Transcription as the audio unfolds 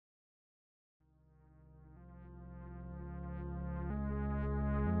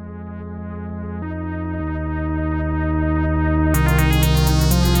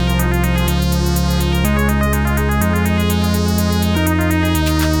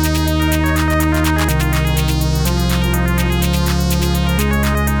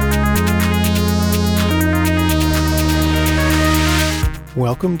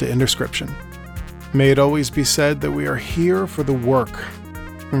welcome to Interscription. May it always be said that we are here for the work.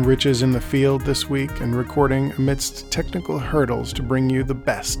 Rich is in the field this week and recording amidst technical hurdles to bring you the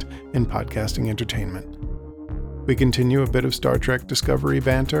best in podcasting entertainment. We continue a bit of Star Trek Discovery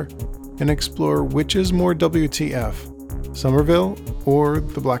banter and explore which is more WTF, Somerville or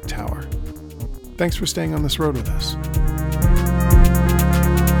the Black Tower. Thanks for staying on this road with us.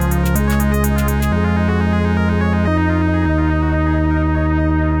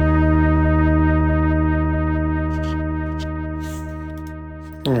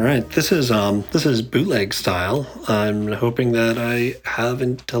 All right, this is bootleg style. I'm hoping that I have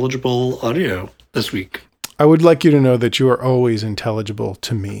intelligible audio this week. I would like you to know that you are always intelligible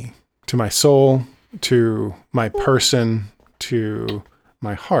to me, to my soul, to my person, to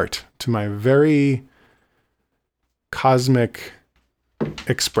my heart, to my very cosmic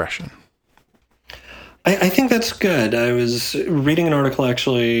expression. I think that's good. I was reading an article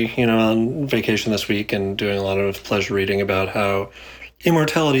actually, on vacation this week and doing a lot of pleasure reading about how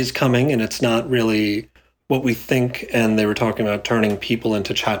immortality is coming, and it's not really what we think. And they were talking about turning people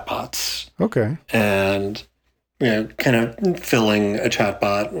into chatbots. Okay. And, kind of filling a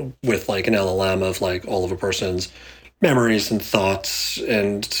chatbot with like an LLM of like all of a person's memories and thoughts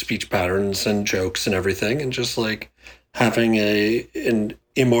and speech patterns and jokes and everything. And just like having an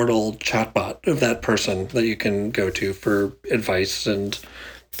immortal chatbot of that person that you can go to for advice and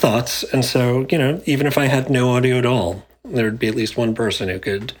thoughts. And so, even if I had no audio at all, there'd be at least one person who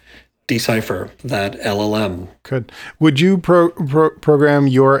could decipher that LLM. Could. Would you program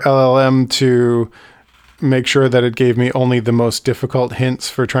your LLM to make sure that it gave me only the most difficult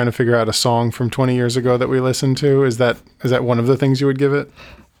hints for trying to figure out a song from 20 years ago that we listened to? Is that one of the things you would give it?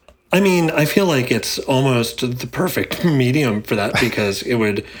 I mean, I feel like it's almost the perfect medium for that because it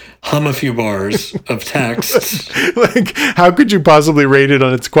would hum a few bars of text. Like, how could you possibly rate it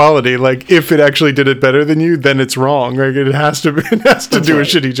on its quality? Like, if it actually did it better than you, then it's wrong. Like, it has to do That's a right.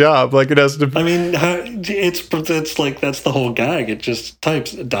 shitty job. Like, it has to. I mean, it's like that's the whole gag. It just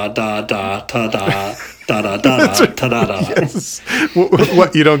types da da da ta da da da da ta da da. Yes.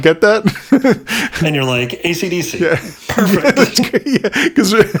 What? You don't get that? And you're like AC/DC. Yeah. Perfect. Yeah, that's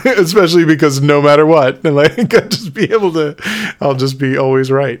great. Yeah, especially because no matter what, like, I'll just be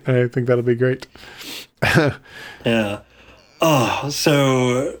always right. I think that'll be great. Yeah. Oh,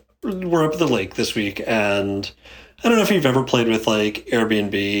 so we're up at the lake this week, and I don't know if you've ever played with like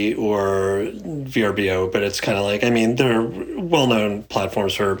Airbnb or VRBO, but it's kind of like, I mean, they're well-known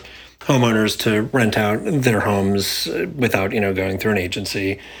platforms for homeowners to rent out their homes without, going through an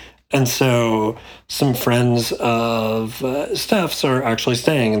agency. And so some friends of Steph's are actually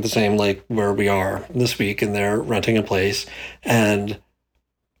staying at the same lake where we are this week, and they're renting a place. And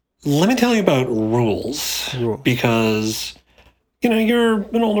let me tell you about rules, because, you're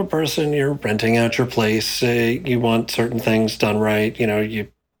an older person, you're renting out your place, you want certain things done right, you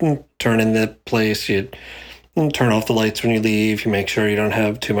turn in the place, you turn off the lights when you leave, you make sure you don't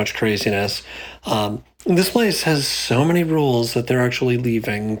have too much craziness. This place has so many rules that they're actually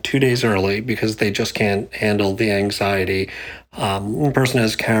leaving 2 days early because they just can't handle the anxiety. One person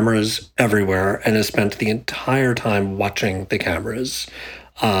has cameras everywhere and has spent the entire time watching the cameras,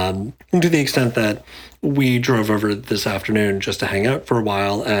 to the extent that we drove over this afternoon just to hang out for a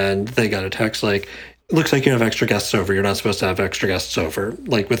while, and they got a text like, looks like you have extra guests over. You're not supposed to have extra guests over,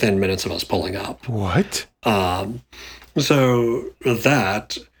 like within minutes of us pulling up. What? So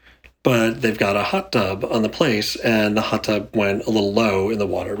that... But they've got a hot tub on the place, and the hot tub went a little low in the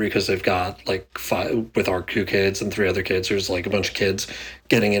water because they've got like 5, with our 2 kids and 3 other kids, there's like a bunch of kids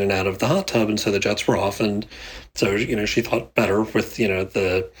getting in and out of the hot tub. And so the jets were off. And so, she thought better with,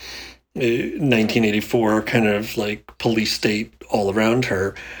 the 1984 kind of like police state all around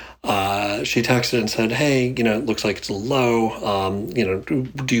her. She texted and said, hey, it looks like it's a little low.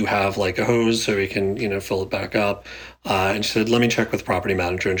 Do you have like a hose so we can, fill it back up? And she said, let me check with the property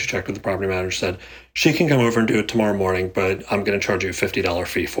manager. And she checked with the property manager, said, she can come over and do it tomorrow morning, but I'm going to charge you a $50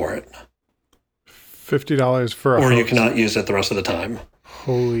 fee for it. $50 for a hose? Or you cannot use it the rest of the time.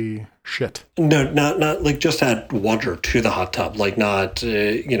 Holy shit. No, not like just add water to the hot tub, like not,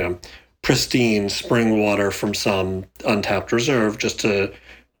 pristine spring water from some untapped reserve, just to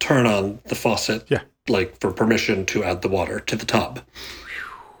turn on the faucet, like for permission to add the water to the tub.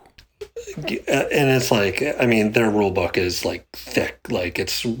 And it's like, I mean, their rule book is like thick, like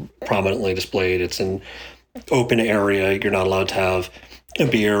it's prominently displayed. It's an open area. You're not allowed to have a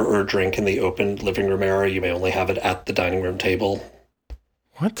beer or a drink in the open living room area. You may only have it at the dining room table.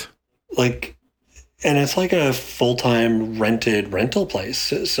 What? Like, and it's like a full-time rental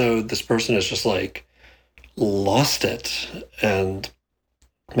place. So this person is just like lost it. And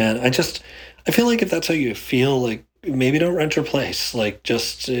Man, I feel like if that's how you feel, like maybe don't rent your place. Like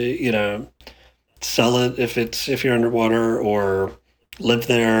just, sell it if you're underwater or live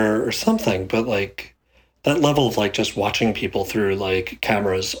there or something. But like that level of like just watching people through like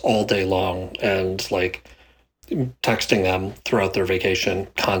cameras all day long and like texting them throughout their vacation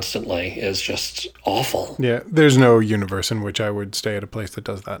constantly is just awful. Yeah, there's no universe in which I would stay at a place that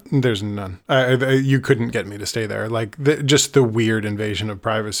does that. There's none. You couldn't get me to stay there. Like just the weird invasion of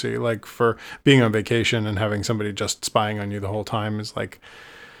privacy. Like for being on vacation and having somebody just spying on you the whole time is like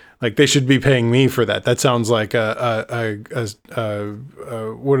they should be paying me for that. That sounds like what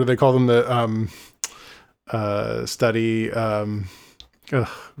do they call them? The study. I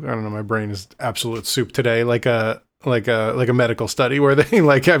don't know. My brain is absolute soup today. Like a medical study where they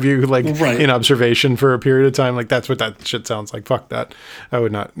like have you like in observation for a period of time. Like that's what that shit sounds like. Fuck that. I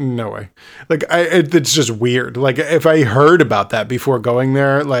would not. No way. Like it's just weird. Like if I heard about that before going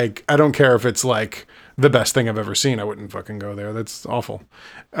there, like I don't care if it's like the best thing I've ever seen. I wouldn't fucking go there. That's awful.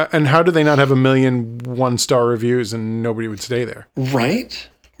 And how do they not have 1 million 1-star reviews and nobody would stay there? Right.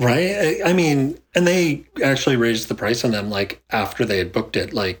 I mean, and they actually raised the price on them like after they had booked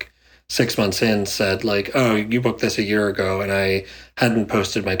it, like 6 months in, said like, oh, you booked this a year ago and I hadn't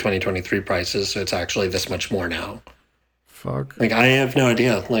posted my 2023 prices, so it's actually this much more now. Fuck. Like I have no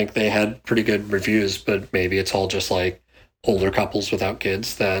idea. Like they had pretty good reviews, but maybe it's all just like older couples without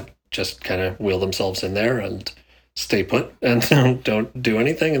kids that just kind of wheel themselves in there and stay put and don't do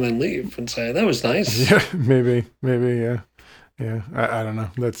anything and then leave and say that was nice. Yeah, maybe, yeah. Yeah, I don't know.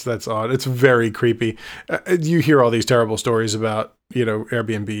 That's odd. It's very creepy. You hear all these terrible stories about,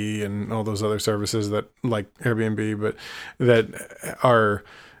 Airbnb and all those other services that like Airbnb, but that are,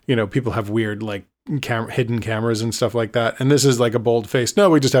 people have weird like hidden cameras and stuff like that. And this is like a bold face. No,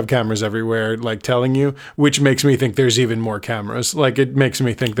 we just have cameras everywhere, like telling you, which makes me think there's even more cameras. Like it makes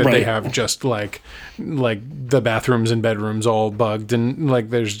me think that they have just like the bathrooms and bedrooms all bugged and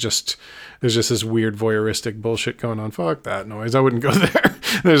like there's just this weird voyeuristic bullshit going on. Fuck that noise. I wouldn't go there.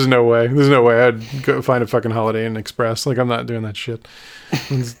 There's no way. I'd go find a fucking Holiday Inn Express. Like I'm not doing that shit.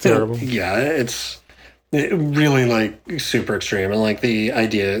 It's terrible. Yeah, it's really like super extreme. And like the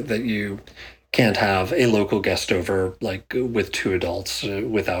idea that you can't have a local guest over like with 2 adults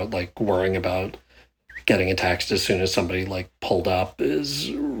without like worrying about getting a text as soon as somebody like pulled up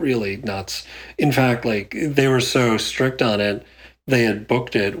is really nuts. In fact, like they were so strict on it, they had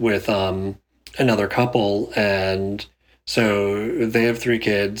booked it with another couple, and so they have 3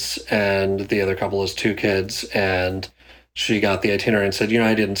 kids and the other couple has 2 kids, and she got the itinerary and said,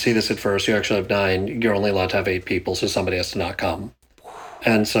 I didn't see this at first, you actually have 9, you're only allowed to have 8 people, so somebody has to not come.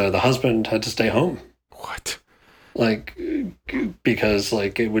 And so the husband had to stay home. What? Like, because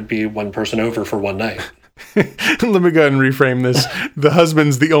like it would be 1 person over for 1 night. Let me go ahead and reframe this. The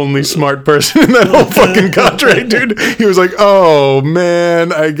husband's the only smart person in that whole fucking contract, dude. He was like, "Oh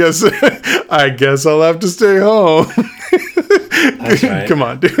man, I guess I'll have to stay home." That's right. Come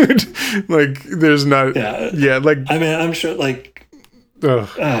on, dude. Like, there's not. Yeah. Like, I mean, I'm sure. Like,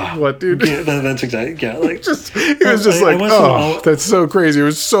 what, dude? Yeah, that's exactly. Yeah, like, he was just like, that's so crazy. He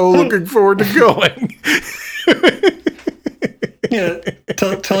was so looking forward to going. Yeah.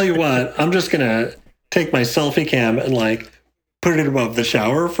 Tell you what, I'm just gonna take my selfie cam and like put it above the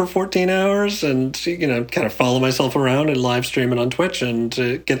shower for 14 hours and, kind of follow myself around and live stream it on Twitch and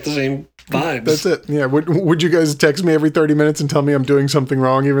get the same vibes. That's it. Yeah. Would you guys text me every 30 minutes and tell me I'm doing something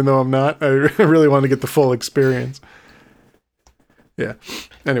wrong, even though I'm not? I really want to get the full experience. Yeah.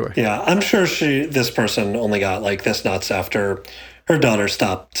 Anyway. Yeah. I'm sure this person only got like this nuts after her daughter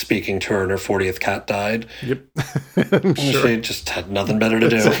stopped speaking to her and her 40th cat died. Yep. I'm sure. She just had nothing better to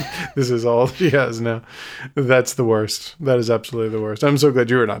do. This is all she has now. That's the worst. That is absolutely the worst. I'm so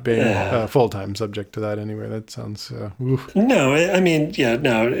glad you were not being full-time subject to that anyway. That sounds... No, I mean, yeah,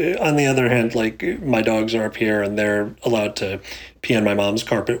 no. On the other hand, like, my dogs are up here and they're allowed to pee on my mom's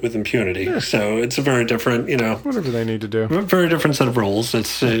carpet with impunity. Sure. So it's a very different, whatever they need to do. Very different set of rules.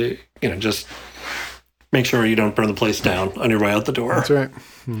 It's, just... make sure you don't burn the place down on your way out the door. That's right.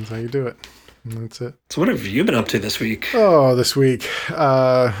 That's how you do it. That's it. So what have you been up to this week? Oh, this week.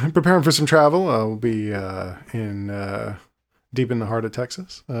 Preparing for some travel. I'll be deep in the heart of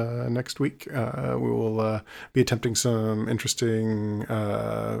Texas next week. We will be attempting some interesting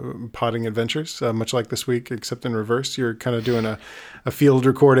potting adventures, much like this week, except in reverse. You're kind of doing a field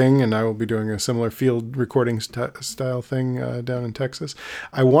recording, and I will be doing a similar field recording style thing down in Texas.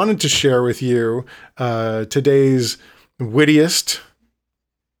 I wanted to share with you today's wittiest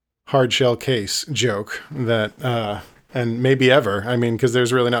hard shell case joke that and maybe ever. I mean, because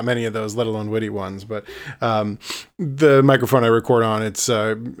there's really not many of those, let alone witty ones. But the microphone I record on, it's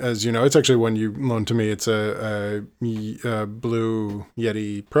as you know, it's actually one you loaned to me. It's a Blue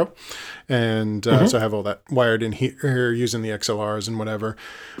Yeti Pro, and so I have all that wired in here using the XLRs and whatever.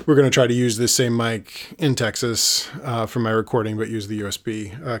 We're going to try to use this same mic in Texas for my recording, but use the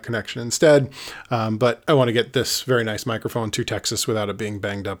USB connection instead. But I want to get this very nice microphone to Texas without it being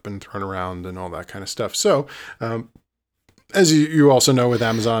banged up and thrown around and all that kind of stuff. So, as you also know with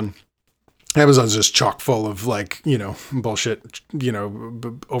Amazon's just chock full of like, bullshit,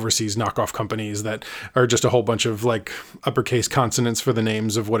 overseas knockoff companies that are just a whole bunch of like uppercase consonants for the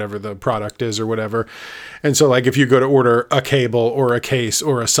names of whatever the product is or whatever. And so like if you go to order a cable or a case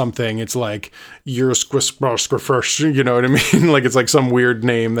or a something, it's like you know what I mean? Like it's like some weird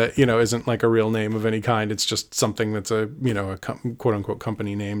name that, isn't like a real name of any kind. It's just something that's a quote unquote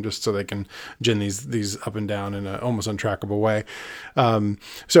company name, just so they can gin these up and down in an almost untrackable way.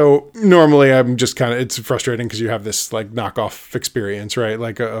 So normally I'm just it's frustrating because you have this like knockoff experience, right?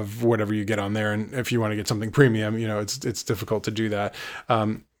 Like of whatever you get on there. And if you want to get something premium, it's difficult to do that.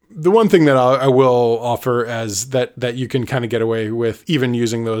 The one thing that I will offer as that you can kind of get away with even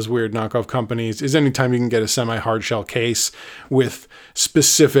using those weird knockoff companies is anytime you can get a semi-hard shell case with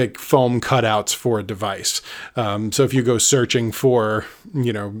specific foam cutouts for a device. So if you go searching for,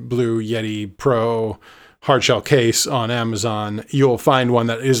 Blue Yeti Pro hard shell case on Amazon, you'll find one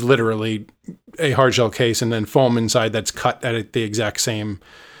that is literally a hard shell case and then foam inside that's cut at the exact same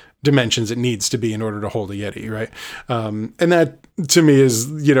dimensions it needs to be in order to hold a Yeti, right? And that to me is,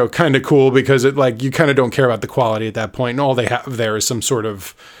 kind of cool because it like, you kind of don't care about the quality at that point. And all they have there is some sort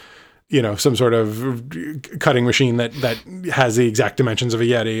of cutting machine that has the exact dimensions of a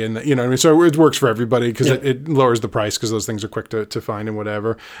Yeti. And, what I mean? So it works for everybody because it lowers the price because those things are quick to find and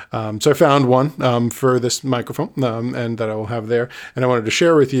whatever. So I found one for this microphone and that I will have there. And I wanted to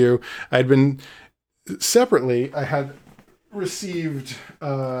share with you. I had received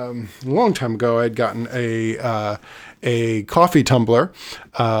a long time ago, I'd gotten a coffee tumbler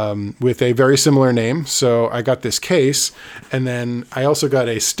with a very similar name. So I got this case, and then I also got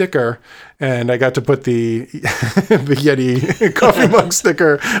a sticker, and I got to put the the Yeti coffee mug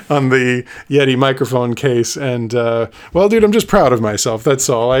sticker on the Yeti microphone case. And well, dude, I'm just proud of myself. That's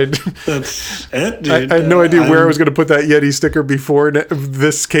all. That's it, dude. I had no idea where I was going to put that Yeti sticker before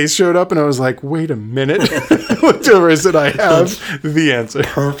this case showed up, and I was like, wait a minute. Looked over and said, I have the answer.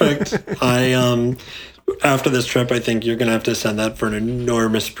 Perfect. After this trip, I think you're going to have to send that for an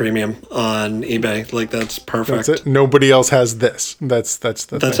enormous premium on eBay. Like, that's perfect. That's it. Nobody else has this. That's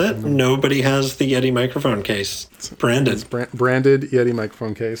it. Nobody has the Yeti microphone case. Branded. It's branded Yeti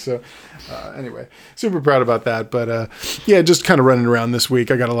microphone case. So anyway, super proud about that. But just kind of running around this week.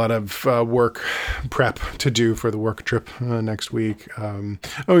 I got a lot of work prep to do for the work trip next week. I'm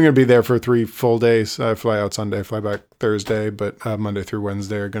going to be there for 3 full days. I fly out Sunday, fly back Thursday, but Monday through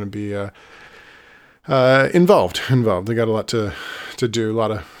Wednesday are going to be involved. They got a lot to do, a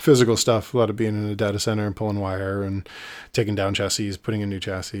lot of physical stuff, a lot of being in a data center and pulling wire and taking down chassis, putting in new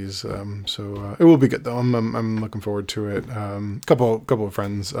chassis. So it will be good though. I'm looking forward to it. Couple of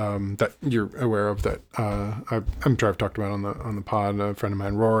friends that you're aware of that I'm sure I've talked about on the pod. A friend of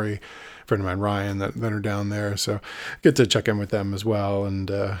mine, Rory, a friend of mine, Ryan, that are down there. So get to check in with them as well and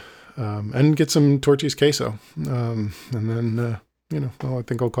get some Torchy's queso. And then I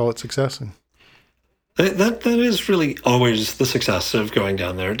think I'll call it success. That is really always the success of going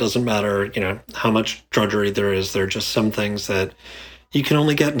down there. It doesn't matter, how much drudgery there is. There are just some things that you can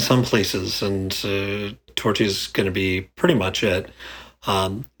only get in some places, and Torchy is going to be pretty much it.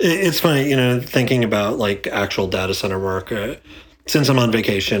 It's funny, thinking about like actual data center work. Since I'm on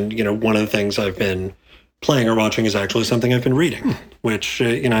vacation, one of the things I've been playing or watching is actually something I've been reading, which,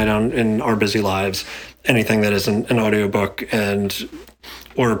 I don't, in our busy lives, anything that isn't an audiobook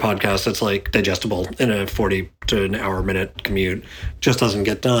or a podcast that's like digestible in a 40 to an hour minute commute just doesn't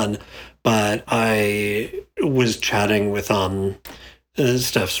get done. But I was chatting with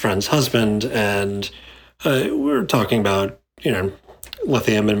Steph's friend's husband, and we were talking about,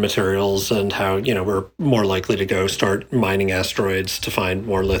 lithium and materials and how, we're more likely to go start mining asteroids to find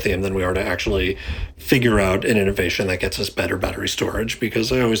more lithium than we are to actually figure out an innovation that gets us better battery storage.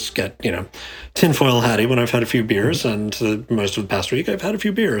 Because I always get, tinfoil hatty when I've had a few beers, and most of the past week I've had a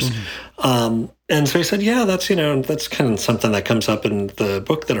few beers. Mm-hmm. And so he said, yeah, that's kind of something that comes up in the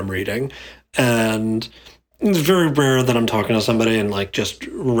book that I'm reading. And it's very rare that I'm talking to somebody and like just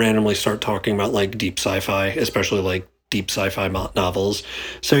randomly start talking about like deep sci-fi, especially like deep sci-fi novels.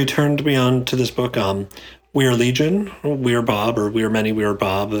 So he turned me on to this book, We Are Legion, We Are Bob, or We Are Many, We Are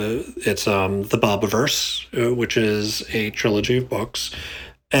Bob. It's the Bobiverse, which is a trilogy of books.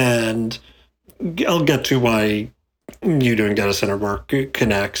 And I'll get to why you doing data center work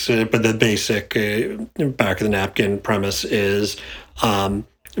connects, but the basic back of the napkin premise is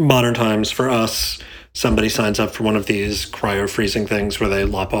modern times for us. Somebody signs up for one of these cryo freezing things where they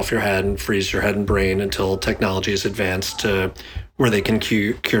lop off your head and freeze your head and brain until technology is advanced to where they can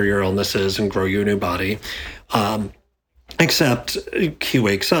cure your illnesses and grow you a new body. Except he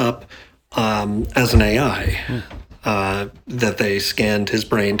wakes up as an AI. That they scanned his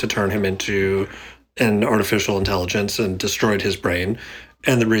brain to turn him into an artificial intelligence and destroyed his brain.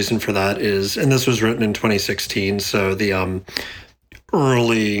 And the reason for that is, and this was written in 2016, so the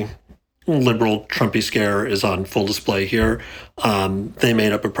early liberal Trumpy scare is on full display here. They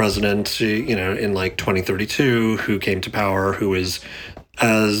made up a president, in like 2032 who came to power, who is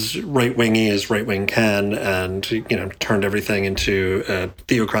as right-wingy as right-wing can, and turned everything into a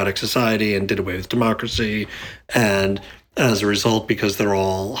theocratic society and did away with democracy. And as a result, because they're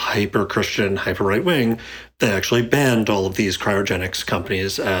all hyper-Christian, hyper-right-wing, they actually banned all of these cryogenics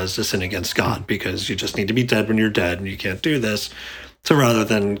companies as a sin against God, because you just need to be dead when you're dead and you can't do this. So rather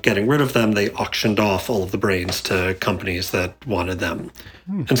than getting rid of them, they auctioned off all of the brains to companies that wanted them.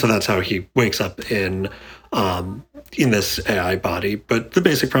 And so that's how he wakes up in this AI body. But the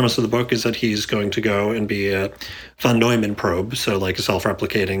basic premise of the book is that he's going to go and be a von Neumann probe, so like a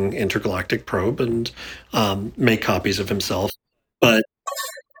self-replicating intergalactic probe, and make copies of himself. But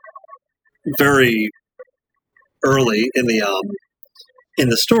very early in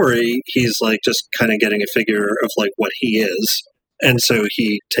the story, he's like just kind of getting a figure of like what he is. And so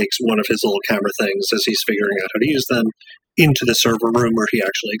he takes one of his little camera things as he's figuring out how to use them into the server room where he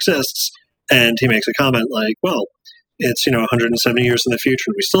actually exists. And he makes a comment like, well, it's, 170 years in the future,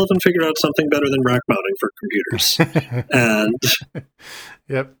 and we still haven't figured out something better than rack mounting for computers. And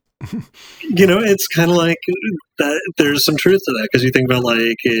yep. It's kind of like that. There's some truth to that, because you think about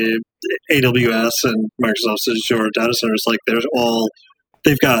like AWS and Microsoft's Azure data centers, like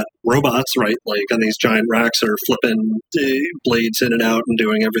they've got robots, right? Like on these giant racks are flipping blades in and out and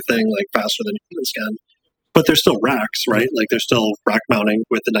doing everything like faster than humans can. But they're still racks, right? Like they're still rack mounting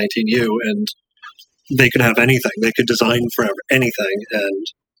with the 19U, and they could have anything. They could design for anything. And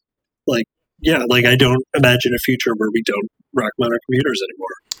I don't imagine a future where we don't rack mount our computers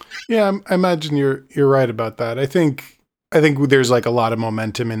anymore. Yeah, I imagine you're right about that. I think there's like a lot of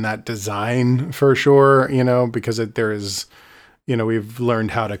momentum in that design for sure, because there is, we've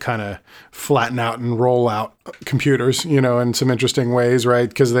learned how to kind of flatten out and roll out computers, in some interesting ways, right?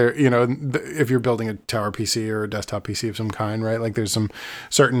 Because they're, if you're building a tower PC or a desktop PC of some kind, right? Like there's some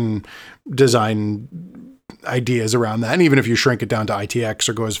certain design ideas around that. And even if you shrink it down to ITX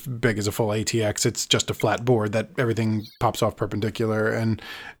or go as big as a full ATX, it's just a flat board that everything pops off perpendicular. And,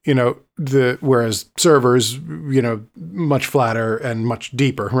 whereas servers, much flatter and much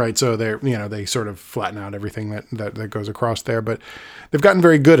deeper, right? So they're, they sort of flatten out everything that goes across there, but they've gotten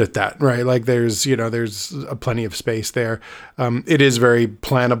very good at that, right? Like there's plenty of space there. It is very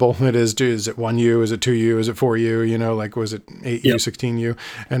plannable. It is it 1U? Is it 2U? Is it 4U? Like, was it 8U, yep. 16U?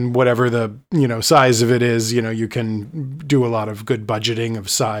 And whatever the, size of it is, you can do a lot of good budgeting of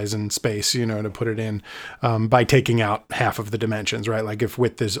size and space, to put it in, by taking out half of the dimensions, right? Like if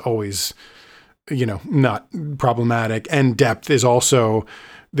width is always, not problematic, and depth is also,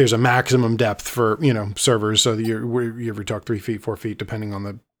 there's a maximum depth for, servers. So you ever talk 3 feet, 4 feet, depending on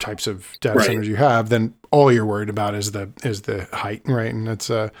the types of data right. centers you have, then all you're worried about is the height, right? And that's,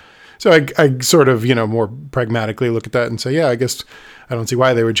 so I sort of, more pragmatically look at that and say, yeah, I guess I don't see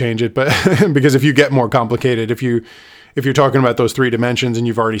why they would change it, but because if you get more complicated, if you're talking about those 3 dimensions and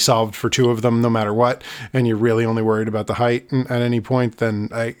you've already solved for 2 of them, no matter what, and you're really only worried about the height at any point, then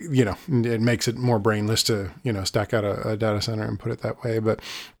it makes it more brainless to, stack out a data center and put it that way. But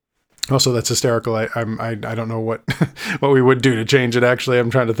also that's hysterical. I don't know what we would do to change it. Actually, I'm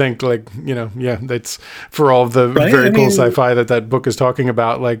trying to think that's for all of the right? very cool sci-fi that book is talking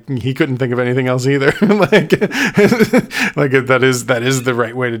about. Like he couldn't think of anything else either. like that is the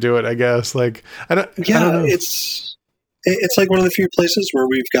right way to do it, I guess. Like, I don't know. It's like one of the few places where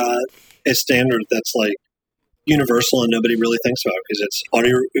we've got a standard that's like universal and nobody really thinks about, because it's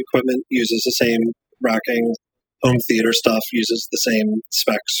audio equipment uses the same racking, home theater stuff uses the same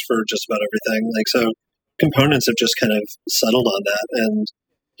specs for just about everything. Like, so components have just kind of settled on that. And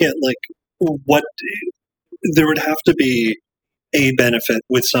there would have to be a benefit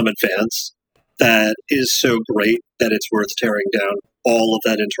with some advance that is so great that it's worth tearing down all of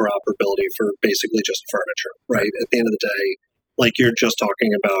that interoperability for basically just furniture, right? At the end of the day, like you're just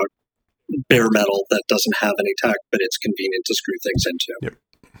talking about bare metal that doesn't have any tech, but it's convenient to screw things into. Yep.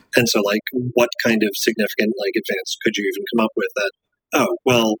 And so, like, what kind of significant, like, advance could you even come up with that, oh,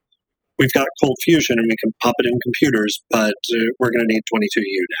 well, we've got cold fusion and we can pop it in computers, but we're going to need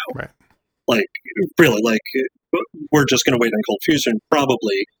 22U now. Right. Like, really, like, we're just going to wait on cold fusion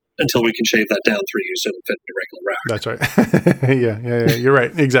probably until we can shave that down 3U so it'll fit in a regular rack. That's right. Yeah. You're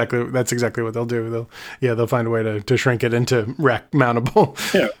right. Exactly. That's exactly what they'll do. They'll find a way to shrink it into rack mountable.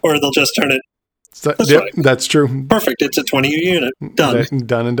 Yeah. Or they'll just turn it. That's true. Perfect. It's a 20U unit. Done.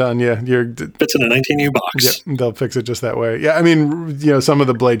 Done and done. Yeah. Fits in a 19U box. Yeah. They'll fix it just that way. Yeah. I mean, some of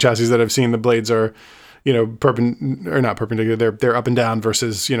the blade chassis that I've seen, the blades are, not perpendicular. They're up and down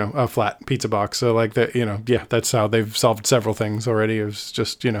versus, a flat pizza box. So like that, that's how they've solved several things already. It was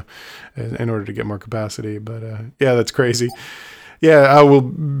just, in order to get more capacity. But that's crazy. Yeah, I will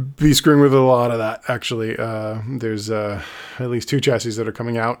be screwing with a lot of that, actually. There's at least 2 chassis that are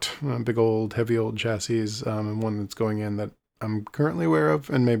coming out, big old, heavy old chassis, and one that's going in that I'm currently aware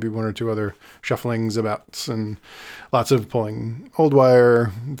of, and maybe 1 or 2 other shufflings about, and lots of pulling old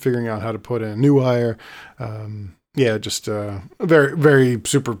wire, figuring out how to put in new wire. Just a very, very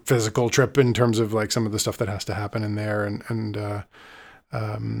super physical trip in terms of like some of the stuff that has to happen in there. And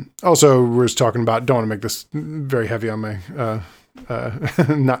also we're just talking about, don't want to make this very heavy on my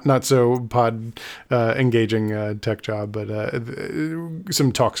not so pod engaging tech job, but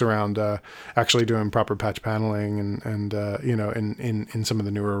some talks around actually doing proper patch paneling and in some of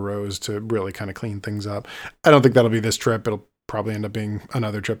the newer rows to really kind of clean things up. I don't think that'll be this trip. It'll probably end up being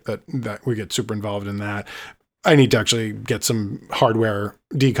another trip that we get super involved in that. I need to actually get some hardware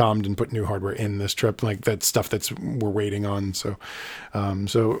decommed and put new hardware in this trip, like that stuff we're waiting on. So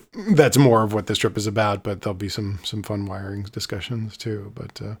that's more of what this trip is about, but there'll be some fun wiring discussions too.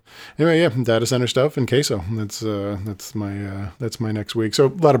 But anyway, data center stuff and queso. That's my next week. So a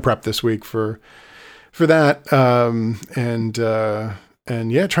lot of prep this week for that.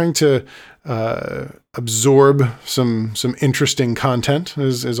 Trying to absorb some interesting content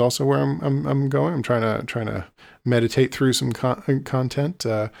is also where I'm going. I'm trying to meditate through some content,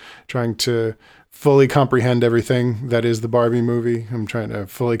 trying to fully comprehend everything that is the Barbie movie. I'm trying to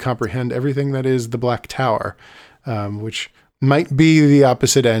fully comprehend everything that is the Black Tower, which might be the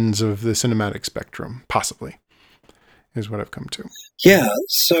opposite ends of the cinematic spectrum, possibly, is what I've come to. Yeah,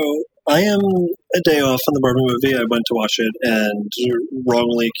 so I am a day off on the Barbie movie. I went to watch it and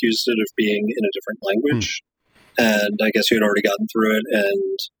wrongly accused it of being in a different language. And I guess you had already gotten through it,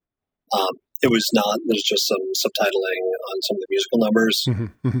 and it was not. There's just some subtitling on some of the musical numbers.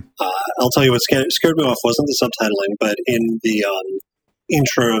 I'll tell you what scared me off wasn't the subtitling, but in the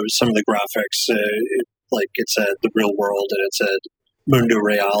intro, some of the graphics, it said the real world, and it said Mundo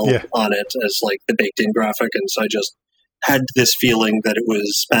Real on it as like the baked-in graphic, and so I just had this feeling that it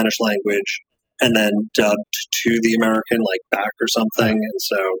was Spanish language and then dubbed to the American, like back or something. And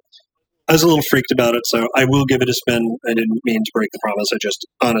so I was a little freaked about it. So I will give it a spin. I didn't mean to break the promise. I just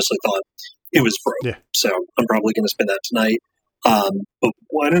honestly thought it was broke. Yeah. So I'm probably going to spin that tonight. But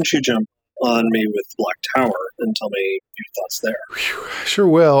why don't you jump on me with Black Tower and tell me your thoughts there? Sure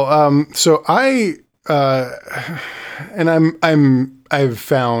will. So I've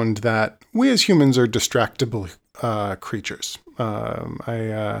found that we as humans are distractible creatures.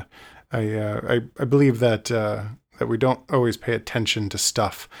 I believe that we don't always pay attention to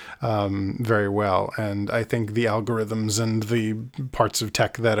stuff very well, and I think the algorithms and the parts of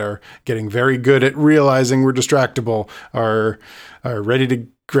tech that are getting very good at realizing we're distractible are ready to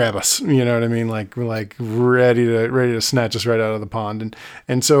grab us. You know what I mean? Like ready to snatch us right out of the pond.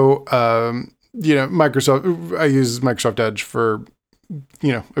 And so Microsoft. I use Microsoft Edge for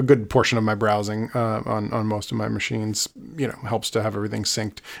a good portion of my browsing on most of my machines. Helps to have everything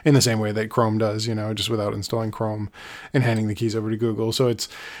synced in the same way that Chrome does, just without installing Chrome and handing the keys over to Google. So it's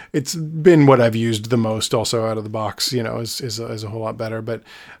been what I've used the most also out of the box, is a whole lot better. But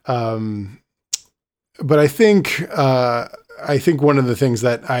I think one of the things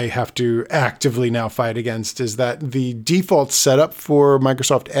that I have to actively now fight against is that the default setup for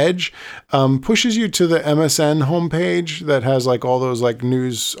Microsoft Edge pushes you to the MSN homepage that has like all those like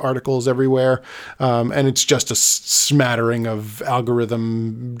news articles everywhere. And it's just a smattering of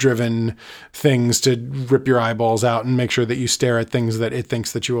algorithm driven things to rip your eyeballs out and make sure that you stare at things that it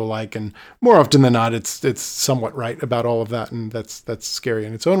thinks that you will like. And more often than not, it's somewhat right about all of that. And that's scary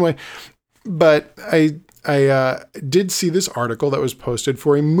in its own way. But I did see this article that was posted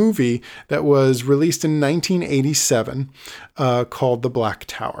for a movie that was released in 1987 called The Black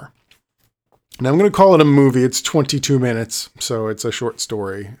Tower. And I'm going to call it a movie. It's 22 minutes, so it's a short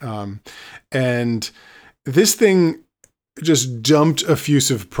story. And this thing just dumped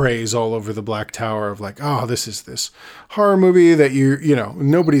effusive praise all over the Black Tower of like, oh, this is this horror movie that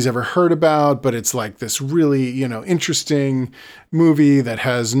nobody's ever heard about, but it's like this really, interesting movie that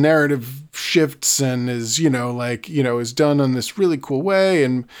has narrative shifts and is, is done in this really cool way.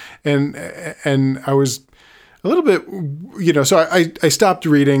 And I was a little bit, so I stopped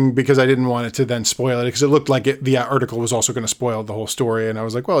reading because I didn't want it to then spoil it, because it looked like the article was also going to spoil the whole story. And I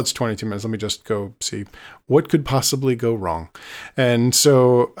was like, well, it's 22 minutes. Let me just go see what could possibly go wrong. And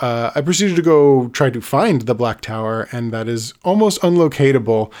so I proceeded to go try to find the Black Tower, and that is almost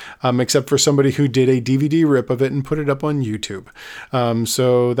unlocatable, except for somebody who did a DVD rip of it and put it up on YouTube.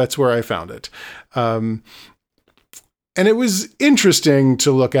 So that's where I found it. And it was interesting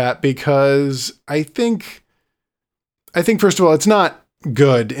to look at because I think, first of all, it's not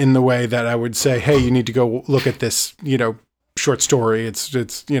good in the way that I would say, hey, you need to go look at this, short story. It's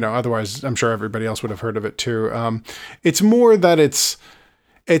otherwise I'm sure everybody else would have heard of it too. It's more that it's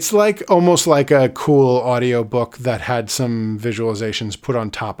like almost like a cool audiobook that had some visualizations put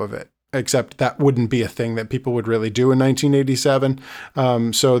on top of it, except that wouldn't be a thing that people would really do in 1987.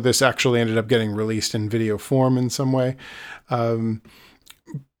 So this actually ended up getting released in video form in some way.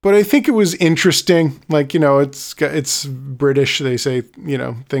 But I think it was interesting. Like, it's British. They say,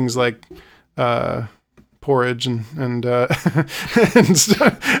 things like porridge and and things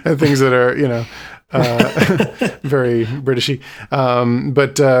that are, very Britishy.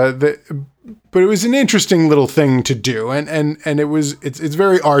 But it was an interesting little thing to do. And it's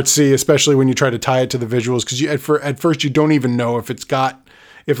very artsy, especially when you try to tie it to the visuals, because at first you don't even know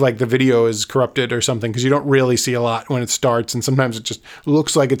if like the video is corrupted or something, because you don't really see a lot when it starts, and sometimes it just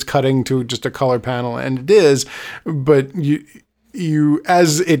looks like it's cutting to just a color panel, and it is, but you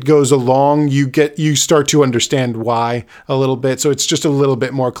as it goes along, you start to understand why a little bit. So it's just a little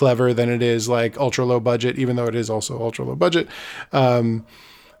bit more clever than it is like ultra low budget, even though it is also ultra low budget.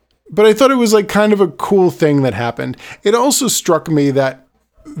 But I thought it was like kind of a cool thing that happened. It also struck me that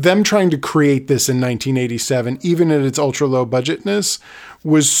them trying to create this in 1987, even at its ultra low budgetness,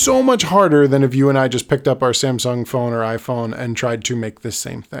 was so much harder than if you and I just picked up our Samsung phone or iPhone and tried to make this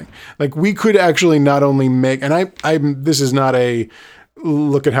same thing. Like, we could actually not only make, and this is not a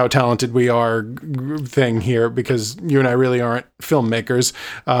look at how talented we are thing here, because you and I really aren't filmmakers.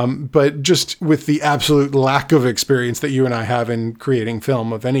 But just with the absolute lack of experience that you and I have in creating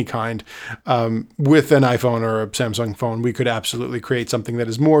film of any kind, with an iPhone or a Samsung phone, we could absolutely create something that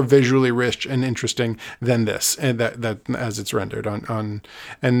is more visually rich and interesting than this, and that as it's rendered on,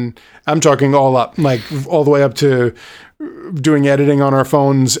 and I'm talking all up, like all the way up to doing editing on our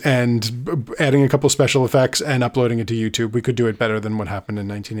phones and adding a couple special effects and uploading it to YouTube. We could do it better than what happened in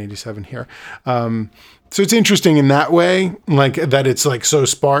 1987 here. So it's interesting in that way, like that it's like so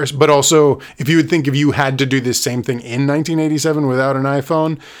sparse, but also if you had to do this same thing in 1987 without an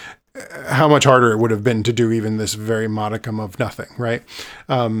iPhone, how much harder it would have been to do even this very modicum of nothing. Right.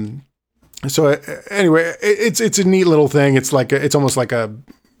 So anyway, it's a neat little thing. It's almost like a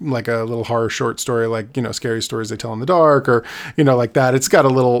little horror short story, like, scary stories they tell in the dark, or, like that. It's got a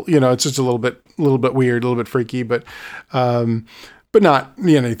little, it's just a little bit weird, a little bit freaky, but not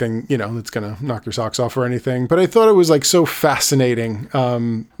anything, that's going to knock your socks off or anything. But I thought it was like so fascinating,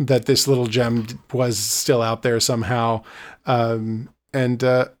 that this little gem was still out there somehow. We've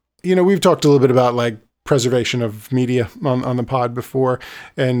talked a little bit about like preservation of media on the pod before.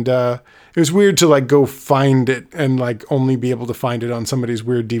 And, it was weird to like go find it and like only be able to find it on somebody's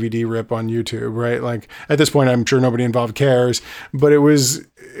weird DVD rip on YouTube, right? Like at this point, I'm sure nobody involved cares, but it was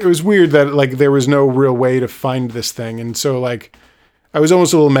weird that like there was no real way to find this thing. And so like, I was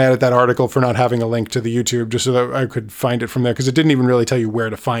almost a little mad at that article for not having a link to the YouTube, just so that I could find it from there, because it didn't even really tell you where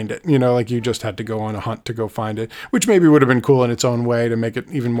to find it. Like you just had to go on a hunt to go find it, which maybe would have been cool in its own way to make it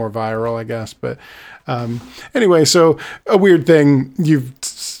even more viral, I guess. But anyway, so a weird thing. You've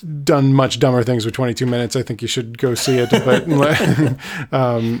done much dumber things with 22 minutes. I think you should go see it. But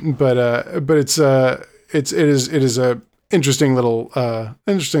it is a interesting little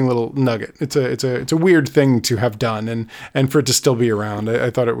nugget. It's a weird thing to have done, and for it to still be around. I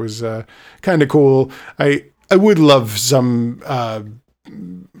thought it was kind of cool. I would love some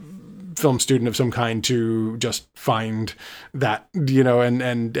film student of some kind to just find that,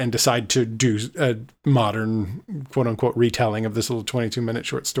 and decide to do a modern quote unquote retelling of this little 22-minute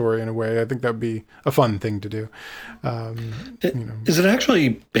short story in a way. I think that would be a fun thing to do. Is it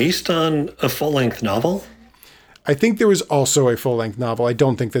actually based on a full-length novel? I think there was also a full-length novel. I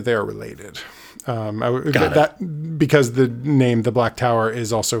don't think that they are related. Because the name The Black Tower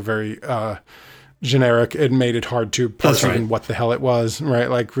is also very generic, it made it hard to parse right. even what the hell it was, right?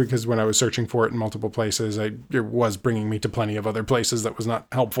 Like, because when I was searching for it in multiple places, it was bringing me to plenty of other places that was not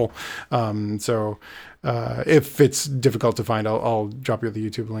helpful. So if it's difficult to find, I'll drop you the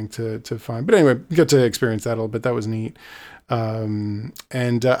YouTube link to find. But anyway, get to experience that a little bit. That was neat. And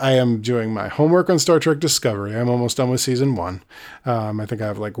I am doing my homework on Star Trek Discovery. I'm almost done with season 1. I think I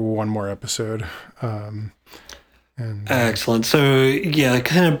have like one more episode. Excellent. So yeah,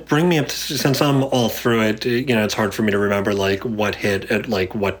 kind of bring me up to, since I'm all through it, it's hard for me to remember like what hit at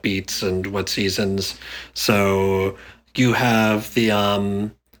like what beats and what seasons. So you have the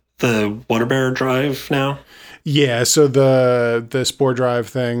Waterbearer drive now? Yeah, so the Spore Drive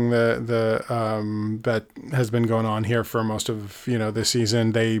thing that has been going on here for most of this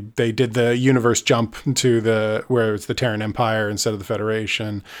season. They did the universe jump to where it's the Terran Empire instead of the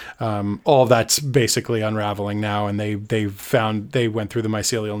Federation. All that's basically unraveling now, and they went through the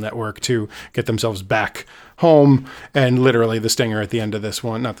mycelial network to get themselves back home. And literally, the stinger at the end of this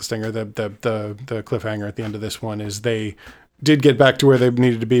one, not the stinger, the cliffhanger at the end of this one is they did get back to where they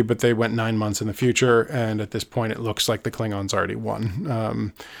needed to be, but they went 9 months in the future. And at this point, it looks like the Klingons already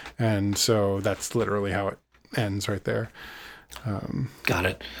won. And so that's literally how it ends right there.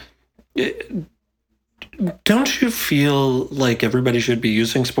 Got it. Don't you feel like everybody should be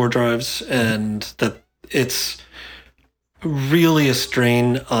using Spore drives, and that it's really a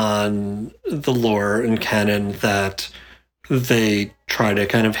strain on the lore and canon that they try to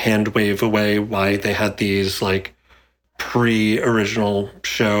kind of hand wave away why they had these like pre-original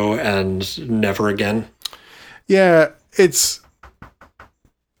show and never again? Yeah,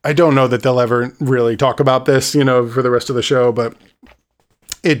 I don't know that they'll ever really talk about this, for the rest of the show, but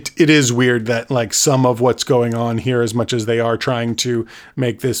it is weird that like some of what's going on here, as much as they are trying to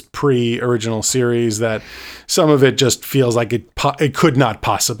make this pre-original series, that some of it just feels like it could not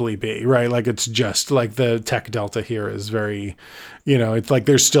possibly be, right? Like it's just like the tech delta here is very, it's like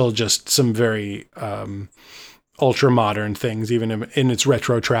there's still just some very ultra modern things, even in its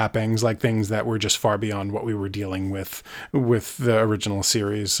retro trappings, like things that were just far beyond what we were dealing with the original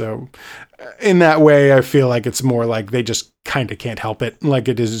series. So in that way, I feel like it's more like they just kind of can't help it. Like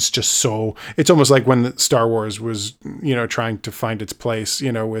it's just so, it's almost like when Star Wars was, trying to find its place,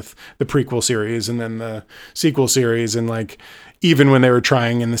 with the prequel series and then the sequel series. And like, even when they were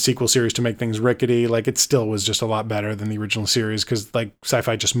trying in the sequel series to make things rickety, like it still was just a lot better than the original series, because like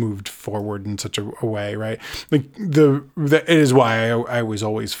sci-fi just moved forward in such a way, right? Like it is why I was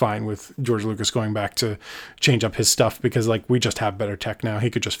always fine with George Lucas going back to change up his stuff, because like we just have better tech now.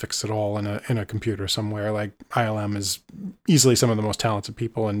 He could just fix it all in a computer somewhere. Like ILM is easily some of the most talented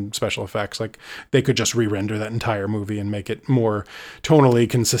people in special effects. Like they could just re-render that entire movie and make it more tonally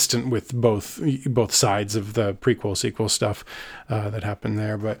consistent with both sides of the prequel sequel stuff that happened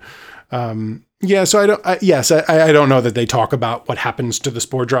there. But yeah, so I don't know that they talk about what happens to the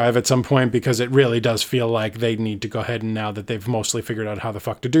Spore drive at some point, because it really does feel like they need to go ahead, and now that they've mostly figured out how the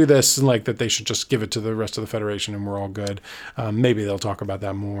fuck to do this, and like that they should just give it to the rest of the Federation and we're all good. Maybe they'll talk about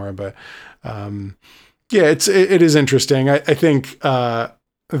that more, but yeah, it is interesting. I think some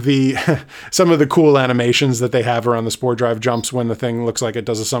of the cool animations that they have around the Spore drive jumps when the thing looks like it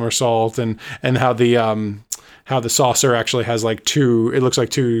does a somersault, and how the saucer actually has like it looks like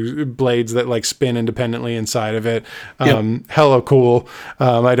two blades that like spin independently inside of it. Hella cool.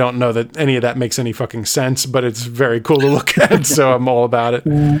 I don't know that any of that makes any fucking sense, but it's very cool to look at. So I'm all about it.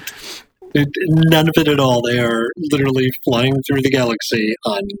 None of it at all. They are literally flying through the galaxy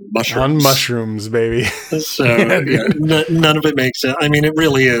on mushrooms. On mushrooms, baby. So none of it makes it. I mean, it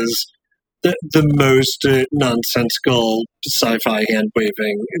really is the most nonsensical sci-fi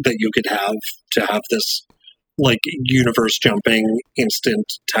hand-waving that you could have, to have this like universe jumping instant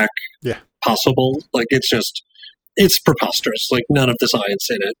tech possible. Like it's preposterous. Like none of the science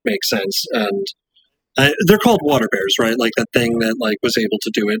in it makes sense. And they're called water bears, right? Like that thing that like was able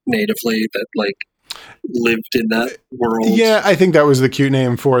to do it natively, that like lived in that world. Yeah, I think that was the cute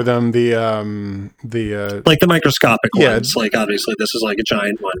name for them. The like the microscopic ones. Like obviously this is like a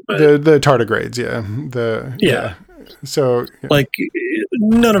giant one, but the tardigrades. So like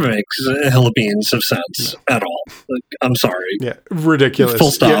none of it makes a hell of beans of sense at all. Like, I'm sorry. Yeah, ridiculous.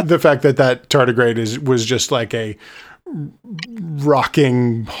 Full stop. Yeah, the fact that tardigrade was just like a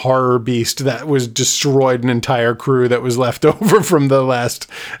rocking horror beast that was destroyed an entire crew that was left over from the last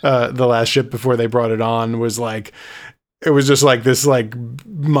ship before they brought it on, was like, it was just like this like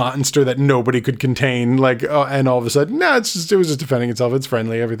monster that nobody could contain, like and all of a sudden it was just defending itself. It's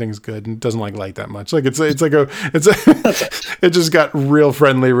friendly, everything's good, and it doesn't like light that much. Like it just got real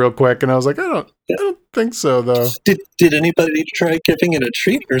friendly real quick, and I was like, I don't think so, though. Did anybody try giving it a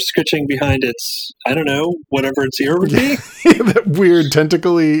treat or scritching behind its, I don't know, whatever its ear would be? That weird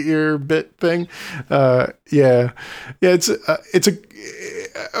tentacly ear bit thing. Yeah. It's a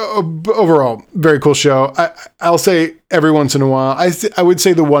overall very cool show. I'll say every once in a while, I would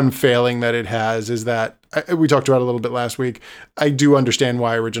say the one failing that it has is that we talked about it a little bit last week. I do understand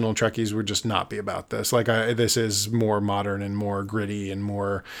why original Trekkies would just not be about this. Like this is more modern and more gritty and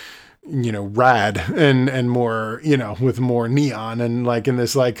more, rad and more, with more neon and like in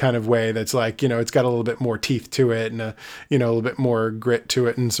this like kind of way that's like, it's got a little bit more teeth to it and a little bit more grit to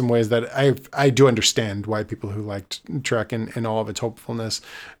it in some ways that I do understand why people who liked Trek and all of its hopefulness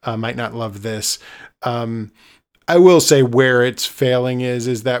might not love this. I will say where it's failing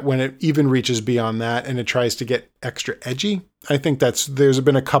is that when it even reaches beyond that and it tries to get extra edgy, I think there's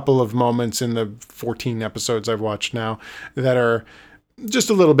been a couple of moments in the 14 episodes I've watched now that are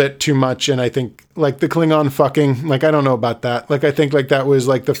just a little bit too much. And I think like the Klingon fucking, like, I don't know about that. Like, I think like that was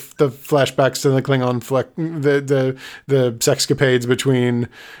like the flashbacks to the Klingon the sexcapades between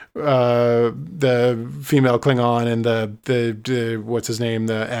the female Klingon and the what's his name,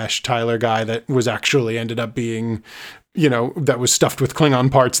 the Ash Tyler guy that was actually ended up being, that was stuffed with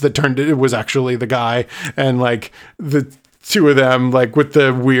Klingon parts that it was actually the guy. And like the two of them, like with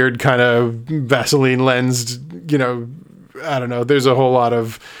the weird kind of Vaseline lensed, I don't know. There's a whole lot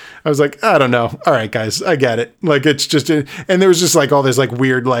of, I was like, I don't know. All right, guys, I get it. Like, it's just, and there was just like all this like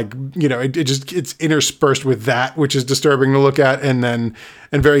weird, like, it's interspersed with that, which is disturbing to look at. And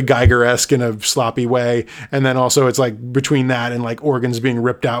very Geiger-esque in a sloppy way. And then also it's like between that and like organs being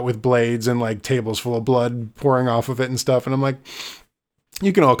ripped out with blades and like tables full of blood pouring off of it and stuff. And I'm like,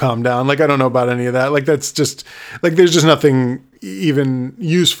 you can all calm down. Like, I don't know about any of that. Like, that's just like, there's just nothing even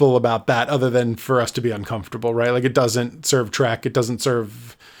useful about that other than for us to be uncomfortable, right? Like, it doesn't serve Trek. It doesn't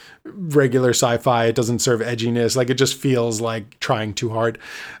serve regular sci-fi. It doesn't serve edginess. Like, it just feels like trying too hard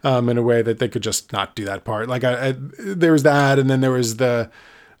in a way that they could just not do that part. Like, there was that. And then there was the,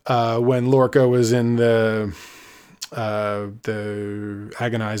 when Lorca was in the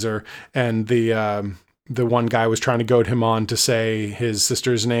agonizer and the one guy was trying to goad him on to say his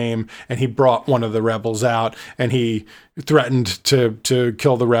sister's name, and he brought one of the rebels out and he threatened to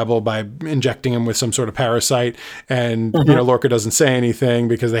kill the rebel by injecting him with some sort of parasite. And, Lorca doesn't say anything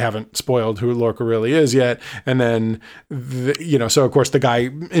because they haven't spoiled who Lorca really is yet. And then, so of course the guy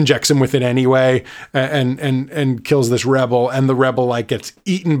injects him with it anyway and kills this rebel. And the rebel like gets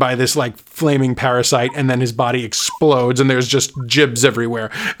eaten by this like flaming parasite. And then his body explodes and there's just jibs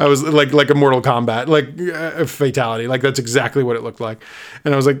everywhere. I was like a Mortal Kombat, like a fatality. Like that's exactly what it looked like.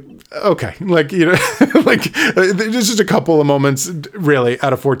 And I was like, okay, like, like there's just a couple of moments really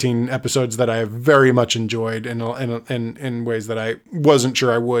out of 14 episodes that I have very much enjoyed in ways that I wasn't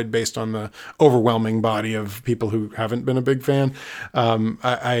sure I would based on the overwhelming body of people who haven't been a big fan. I'm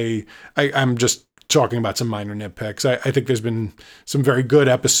just talking about some minor nitpicks. I think there's been some very good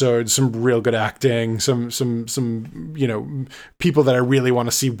episodes, some real good acting, some people that I really want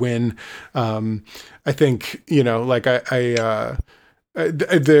to see win. I think, like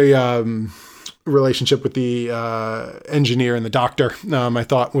the relationship with the engineer and the doctor, I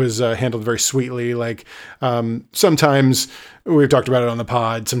thought was handled very sweetly. Like sometimes we've talked about it on the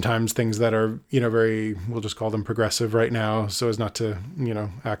pod, sometimes things that are, very, we'll just call them progressive right now, so as not to,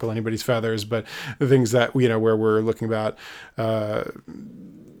 hackle anybody's feathers, but the things that, where we're looking about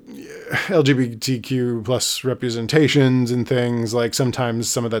LGBTQ plus representations and things, like sometimes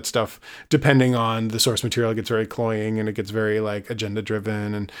some of that stuff, depending on the source material, gets very cloying and it gets very like agenda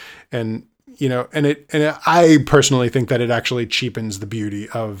driven and I personally think that it actually cheapens the beauty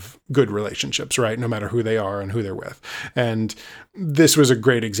of good relationships, right? No matter who they are and who they're with. And this was a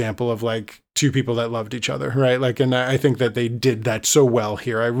great example of like two people that loved each other, right? Like, and I think that they did that so well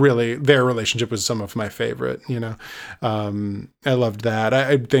here. Their relationship was some of my favorite, I loved that.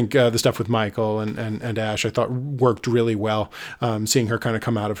 I think the stuff with Michael and Ash, I thought worked really well. Seeing her kind of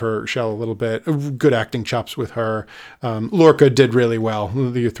come out of her shell a little bit, good acting chops with her. Lorca did really well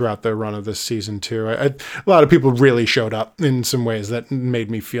throughout the run of this season too. A lot of people really showed up in some ways that made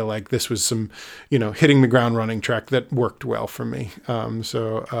me feel like this was some, hitting the ground running Trek that worked well for me.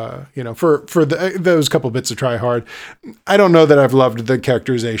 For those couple bits of try hard, I don't know that I've loved the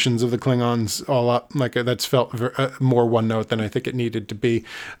characterizations of the Klingons all up. Like that's felt more one note than I think it needed to be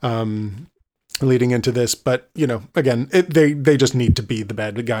leading into this. But, again, they just need to be the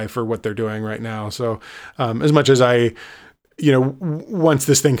bad guy for what they're doing right now. So as much as I, once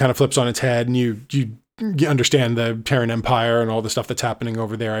this thing kind of flips on its head and you understand the Terran Empire and all the stuff that's happening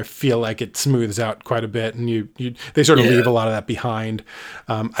over there, I feel like it smooths out quite a bit, and they sort of leave a lot of that behind.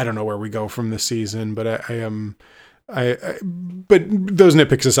 I don't know where we go from this season, but but those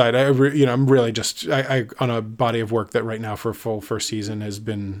nitpicks aside, I'm really just I on a body of work that right now for a full first season has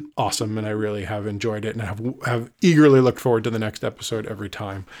been awesome, and I really have enjoyed it, and have eagerly looked forward to the next episode every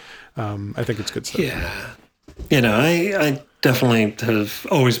time. I think it's good stuff. Yeah, I definitely have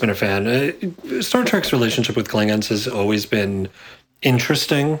always been a fan. Star Trek's relationship with Klingons has always been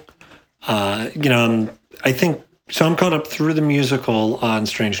interesting. I think so. I'm caught up through the musical on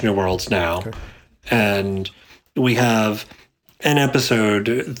Strange New Worlds now, and we have an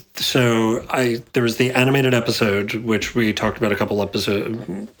episode. So there was the animated episode, which we talked about a couple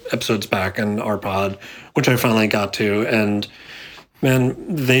episodes back in our pod, which I finally got to, and man,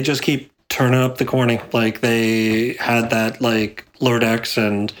 they just keep turning up the corny. Like, they had that like lower decks,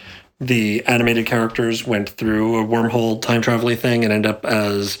 and the animated characters went through a wormhole time travel thing and end up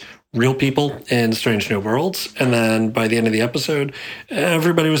as real people in Strange New Worlds. And then by the end of the episode,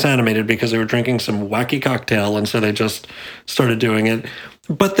 everybody was animated because they were drinking some wacky cocktail, and so they just started doing it.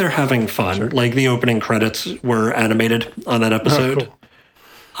 But they're having fun. Sure. Like, the opening credits were animated on that episode. Oh, cool.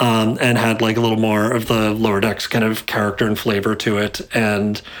 And had like a little more of the lower decks kind of character and flavor to it.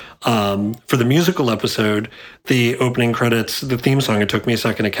 And for the musical episode, the opening credits, the theme song, it took me a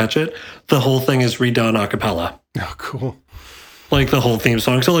second to catch it. The whole thing is redone a cappella. Oh, cool. Like, the whole theme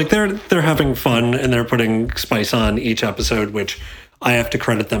song. So like they're having fun, and they're putting spice on each episode, which I have to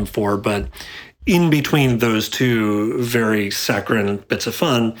credit them for. But in between those two very saccharine bits of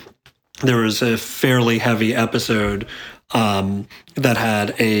fun, there was a fairly heavy episode that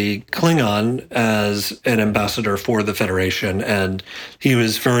had a Klingon as an ambassador for the Federation, and he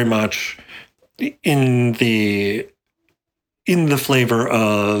was very much in the flavor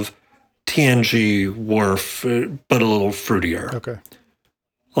of TNG Worf, but a little fruitier. Okay.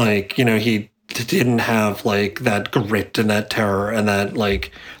 Like, he didn't have like that grit and that terror and that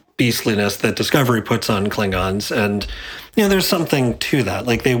like beastliness that Discovery puts on Klingons. And, there's something to that.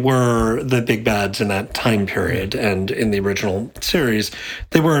 Like, they were the big bads in that time period. And in the original series,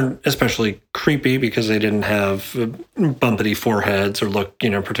 they weren't especially creepy because they didn't have bumpity foreheads or look,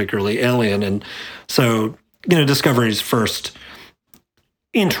 particularly alien. And so, Discovery's first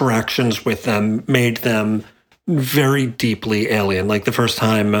interactions with them made them very deeply alien. Like, the first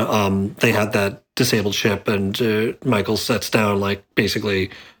time they had that disabled ship, and Michael sets down, like,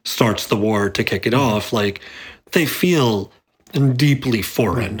 basically starts the war to kick it off, like, they feel deeply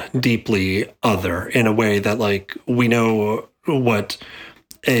foreign, deeply other, in a way that, like, we know what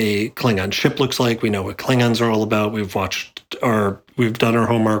a Klingon ship looks like. We know what Klingons are all about. We've done our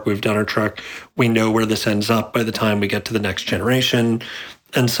homework. We've done our trek. We know where this ends up by the time we get to the next generation.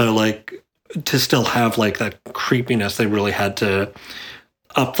 And so, like, to still have, like, that creepiness, they really had to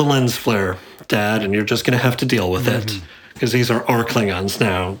up the lens flare, Dad, and you're just going to have to deal with it, because these are our Klingons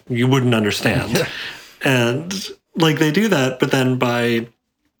now. You wouldn't understand. Yeah. And, like, they do that, but then by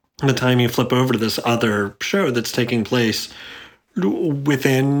the time you flip over to this other show that's taking place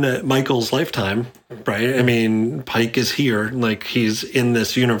within Michael's lifetime, right? I mean, Pike is here, like, he's in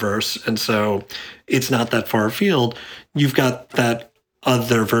this universe, and so it's not that far afield. You've got that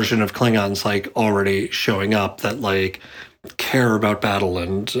other version of Klingons, like, already showing up that, like, care about battle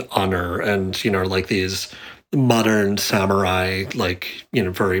and honor, and, like, these modern samurai, like,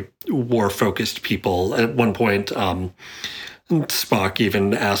 very war-focused people. At one point, Spock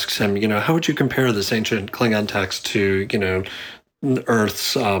even asks him, how would you compare this ancient Klingon text to,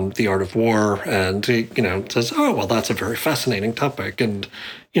 Earth's The Art of War? And he, says, oh, well, that's a very fascinating topic, and,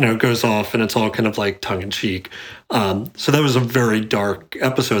 goes off, and it's all kind of like tongue-in-cheek. So that was a very dark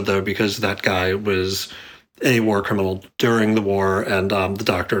episode, though, because that guy was a war criminal during the war, and the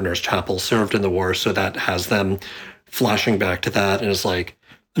doctor and Nurse Chapel served in the war, so that has them flashing back to that, and it's like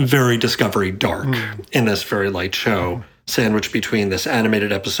very Discovery dark in this very light show, sandwiched between this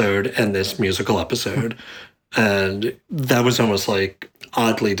animated episode and this musical episode. And that was almost like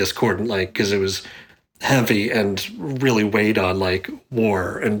oddly discordant, like, because it was heavy and really weighed on like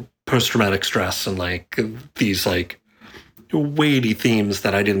war and post-traumatic stress and like these like weighty themes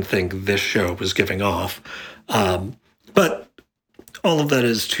that I didn't think this show was giving off. But all of that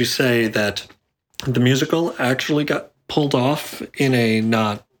is to say that the musical actually got pulled off in a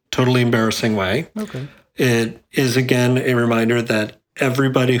not totally embarrassing way. Okay. It is, again, a reminder that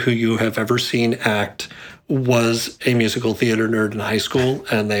everybody who you have ever seen act was a musical theater nerd in high school,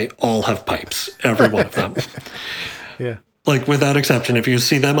 and they all have pipes, every one of them. Yeah. Like, without exception, if you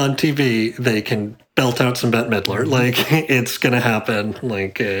see them on TV, they can belt out some Bette Midler. Like, it's going to happen.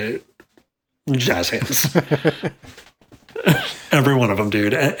 Like jazz hands. Every one of them,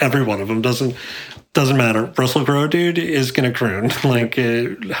 dude. Every one of them. Doesn't matter. Russell Crowe, dude, is going to croon. Like,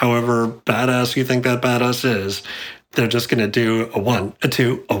 however badass you think that badass is, they're just going to do a 1, a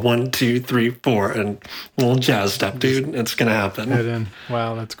 2, a 1, 2, 3, 4, and a little jazz step, dude. It's going to happen. Head in.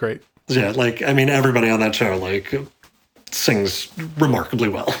 Wow, that's great. Yeah, like, I mean, everybody on that show, like, sings remarkably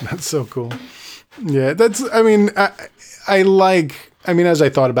well. That's so cool. Yeah, that's, I mean, I like, I mean, as I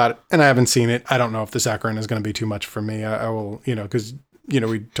thought about it, and I haven't seen it, I don't know if the saccharine is going to be too much for me. I will, you know, because, you know,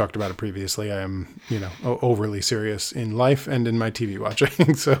 we talked about it previously. I am, you know, overly serious in life and in my TV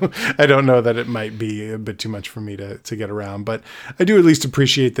watching. So I don't know that it might be a bit too much for me to get around. But I do at least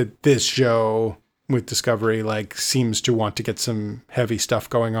appreciate that this show with Discovery, like, seems to want to get some heavy stuff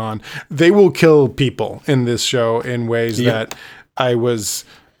going on. They will kill people in this show in ways that I was...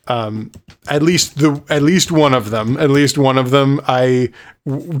 at least one of them, I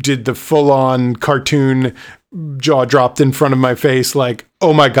did the full on cartoon jaw dropped in front of my face. Like,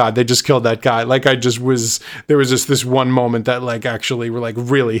 oh my God, they just killed that guy. Like, there was just this one moment that like actually like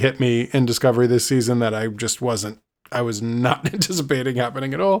really hit me in Discovery this season that I was not anticipating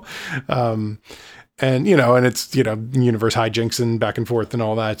happening at all. And, you know, and it's, you know, universe hijinks and back and forth and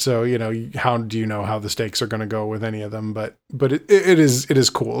all that. So, you know, how do you know how the stakes are going to go with any of them? But it is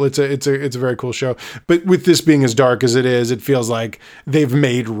cool. It's a very cool show. But with this being as dark as it is, it feels like they've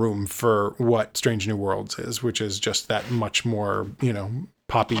made room for what Strange New Worlds is, which is just that much more, you know,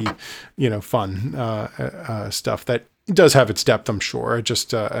 poppy, you know, fun stuff that does have its depth, I'm sure. It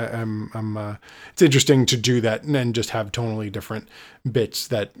just it's interesting to do that and just have tonally different bits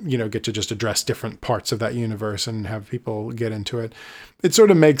that, you know, get to just address different parts of that universe and have people get into it. It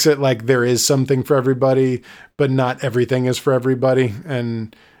sort of makes it like there is something for everybody, but not everything is for everybody.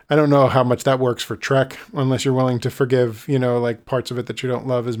 And I don't know how much that works for Trek, unless you're willing to forgive, you know, like parts of it that you don't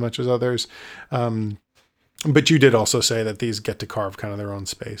love as much as others. But you did also say that these get to carve kind of their own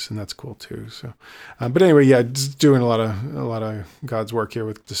space, and that's cool too. So, but anyway, yeah, just doing a lot of God's work here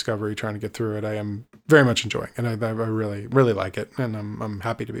with Discovery, trying to get through it. I am very much enjoying, and I really, really like it, and I'm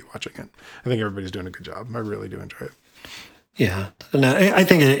happy to be watching it. I think everybody's doing a good job. I really do enjoy it. Yeah, no, I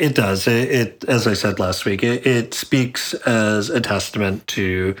think it does. It as I said last week, it speaks as a testament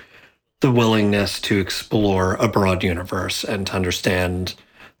to the willingness to explore a broad universe and to understand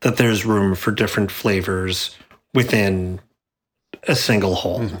that there's room for different flavors within a single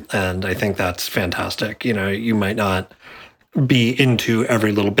whole. Mm-hmm. And I think that's fantastic. You know, you might not be into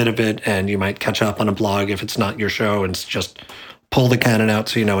every little bit of it, and you might catch up on a blog if it's not your show and just pull the canon out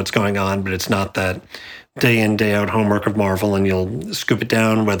so you know what's going on, but it's not that day in, day out homework of Marvel, and you'll scoop it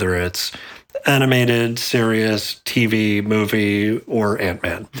down, whether it's animated, serious, TV, movie, or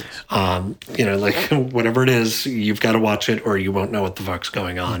Ant-Man. Yes. You know, like whatever it is, you've got to watch it or you won't know what the fuck's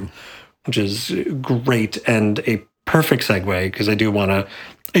going on, which is great and a perfect segue, because I do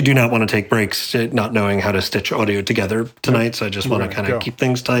not want to take breaks not knowing how to stitch audio together tonight, so I just want to kind of keep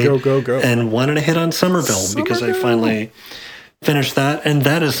things tight. Go. And wanted to hit on Somerville because I finally finished that, and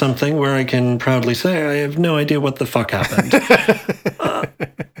that is something where I can proudly say I have no idea what the fuck happened.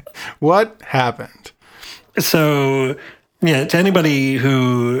 What happened? So, yeah, to anybody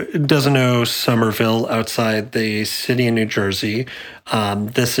who doesn't know Somerville outside the city of New Jersey,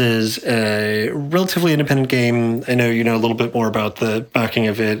 this is a relatively independent game. I know you know a little bit more about the backing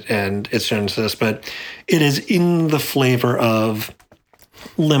of it and its genesis, but it is in the flavor of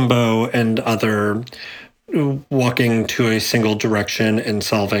Limbo and other walking to a single direction and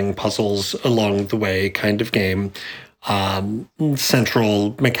solving puzzles along the way kind of game.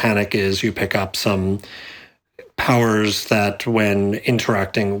 Central mechanic is you pick up some powers that when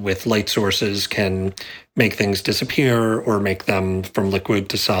interacting with light sources can make things disappear or make them from liquid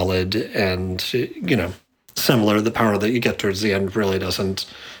to solid. And, you know, similar, the power that you get towards the end really doesn't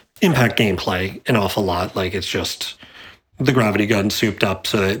impact gameplay an awful lot. Like, it's just the gravity gun souped up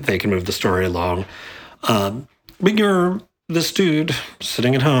so that they can move the story along. But you're this dude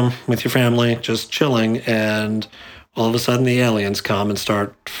sitting at home with your family, just chilling, and all of a sudden the aliens come and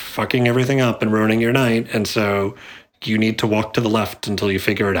start fucking everything up and ruining your night. And so you need to walk to the left until you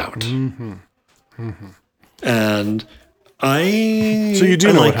figure it out. Mm-hmm. Mm-hmm. And So you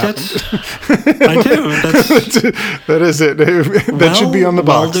do know what happened. I do. That is it. That should be on the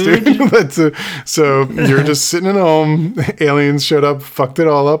box, dude. So you're just sitting at home. Aliens showed up, fucked it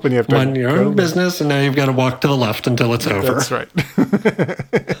all up, and you have to run your own business, and now you've got to walk to the left until it's over. That's right.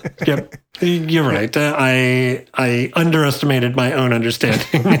 Yep, you're right. I underestimated my own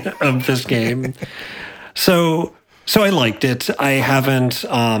understanding of this game. So I liked it. I haven't.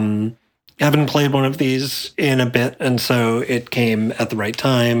 haven't played one of these in a bit, and so it came at the right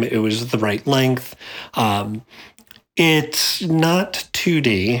time. It was the right length. It's not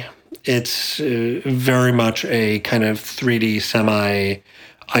 2D. It's very much a kind of 3D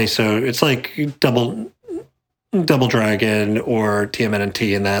semi-ISO. It's like Double Dragon or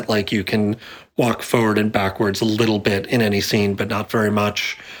TMNT in that, like, you can walk forward and backwards a little bit in any scene, but not very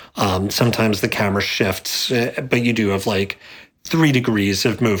much. Sometimes the camera shifts, but you do have like 3 degrees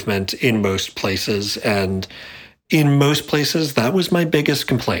of movement in most places. And in most places, that was my biggest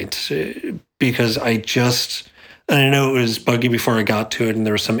complaint, because and I know it was buggy before I got to it, and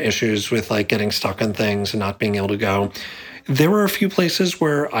there were some issues with like getting stuck on things and not being able to go. There were a few places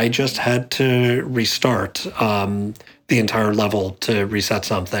where I just had to restart the entire level to reset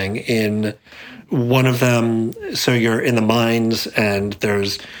something. In one of them, so you're in the mines and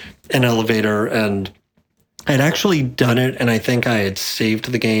there's an elevator, and I'd actually done it, and I think I had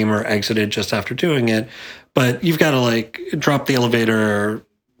saved the game or exited just after doing it. But you've got to like drop the elevator,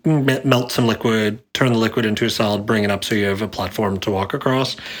 melt some liquid, turn the liquid into a solid, bring it up so you have a platform to walk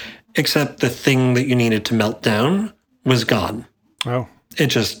across. Except the thing that you needed to melt down was gone. Oh. It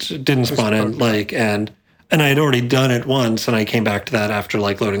just didn't spawn in, like, and I had already done it once, and I came back to that after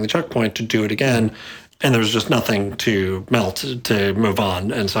like loading the checkpoint to do it again, and there was just nothing to melt to move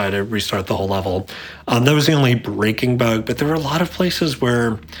on, and so I had to restart the whole level. That was the only breaking bug, but there were a lot of places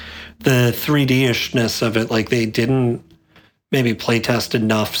where the 3D-ishness of it, like, they didn't maybe playtest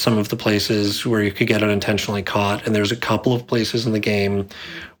enough some of the places where you could get unintentionally caught, and there's a couple of places in the game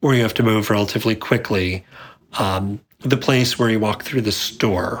where you have to move relatively quickly. The place where you walk through the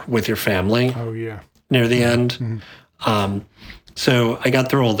store with your family. Oh, yeah. Near the end. So I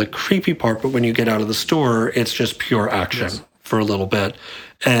got through all the creepy part, but when you get out of the store, it's just pure action for a little bit.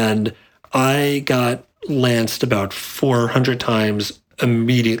 And I got lanced about 400 times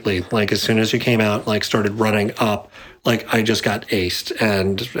immediately. Like, as soon as you came out, like, started running up, like, I just got aced.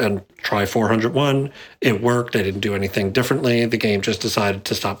 And try 401. It worked. I didn't do anything differently. The game just decided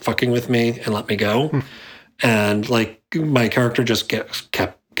to stop fucking with me and let me go. And, like, my character just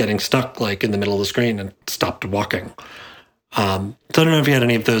kept getting stuck, like, in the middle of the screen and stopped walking. So I don't know if you had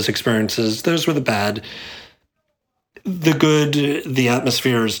any of those experiences. Those were the bad. The good, the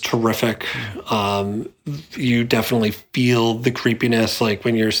atmosphere is terrific. You definitely feel the creepiness, like,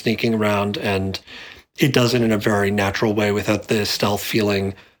 when you're sneaking around, and it does it in a very natural way without the stealth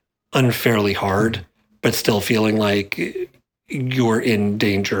feeling unfairly hard, but still feeling like you're in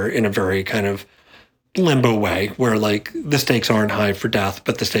danger in a very kind of limbo way, where, like, the stakes aren't high for death,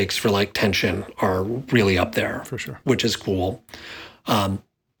 but the stakes for, like, tension are really up there. For sure. Which is cool.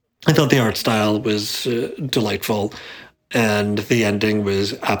 I thought the art style was delightful, and the ending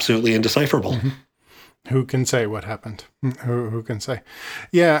was absolutely indecipherable. Who can say what happened? Who can say?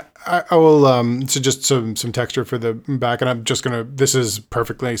 Yeah, I will, so just some texture for the back, and I'm just going to, this is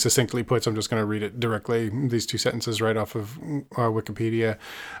perfectly succinctly put, so I'm just going to read it directly, these 2 sentences right off of Wikipedia.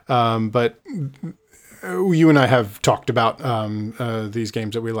 But you and I have talked about these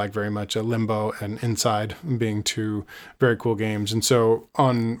games that we like very much, Limbo and Inside being 2 very cool games. And so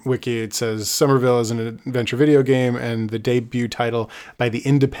on Wiki, it says Somerville is an adventure video game and the debut title by the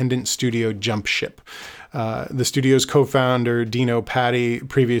independent studio Jump Ship. The studio's co-founder, Dino Patti,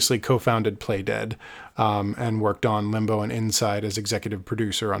 previously co-founded Playdead and worked on Limbo and Inside as executive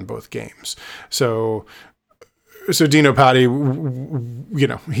producer on both games. So Dino Patti, you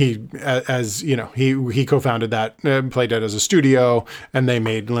know, he co-founded that, Playdead as a studio, and they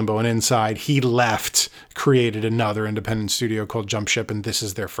made Limbo and Inside. He left, created another independent studio called Jump Ship, and this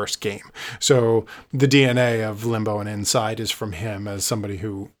is their first game. So the DNA of Limbo and Inside is from him as somebody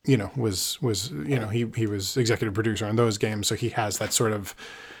who, you know, was he was executive producer on those games. So he has that sort of,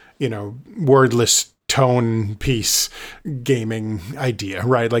 you know, wordless tone piece gaming idea,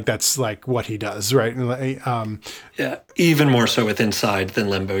 right? Like, that's like what he does, right? Yeah, even more so with Inside than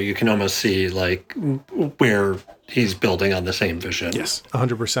Limbo. You can almost see, like, where he's building on the same vision. Yes,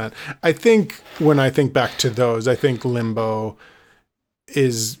 100%. I think when I think back to those, I think Limbo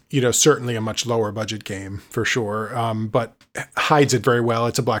is, you know, certainly a much lower budget game for sure, but hides it very well.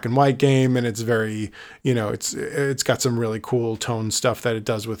 It's a black and white game, and it's very, you know, it's got some really cool tone stuff that it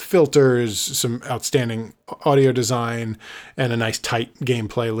does with filters, some outstanding audio design, and a nice tight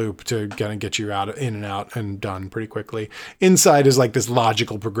gameplay loop to kind of get you in and out and done pretty quickly. Inside is like this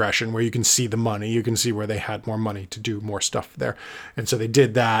logical progression where you can see the money, you can see where they had more money to do more stuff there, and so they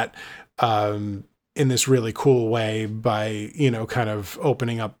did that. in this really cool way by, kind of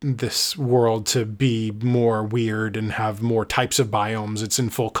opening up this world to be more weird and have more types of biomes. It's in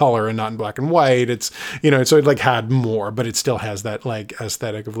full color and not in black and white. It's, so it like had more, but it still has that like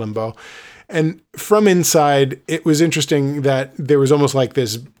aesthetic of Limbo. And from inside, it was interesting that there was almost like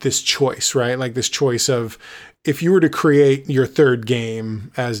this choice, right? Like this choice of, if you were to create your third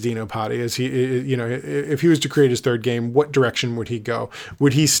game as Dino Patti, as he, if he was to create his third game, what direction would he go?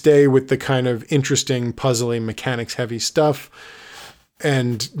 Would he stay with the kind of interesting, puzzling, mechanics-heavy stuff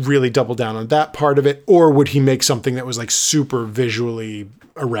and really double down on that part of it? Or would he make something that was like super visually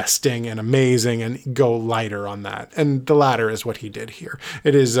arresting and amazing and go lighter on that? And the latter is what he did here.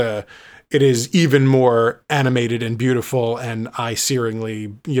 It is even more animated and beautiful and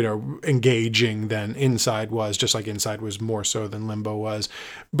eye-searingly, engaging than Inside was, just like Inside was more so than Limbo was.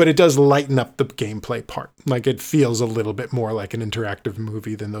 But it does lighten up the gameplay part. Like, it feels a little bit more like an interactive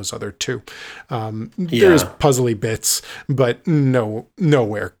movie than those other two. There's puzzly bits, but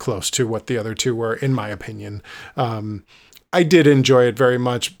nowhere close to what the other two were, in my opinion. I did enjoy it very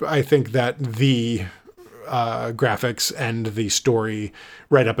much. I think that the graphics and the story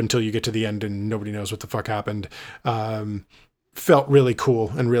right up until you get to the end and nobody knows what the fuck happened felt really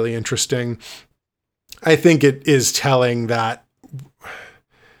cool and really interesting. I think it is telling that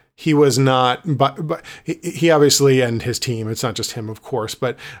he was not, but he obviously, and his team, it's not just him, of course,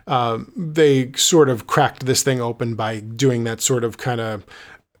 but they sort of cracked this thing open by doing that sort of kind of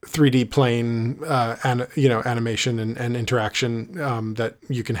 3D plane, animation and interaction that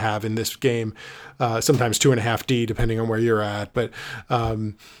you can have in this game. Sometimes 2.5D, depending on where you're at. But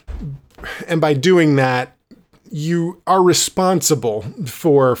and by doing that, you are responsible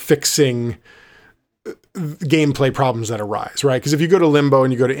for fixing gameplay problems that arise, right? Because if you go to Limbo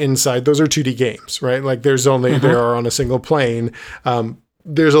and you go to Inside, those are 2D games, right? Like they are on a single plane.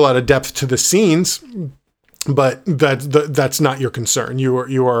 There's a lot of depth to the scenes, but that's not your concern.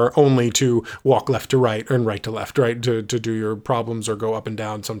 You are only to walk left to right and right to left, right? To do your problems or go up and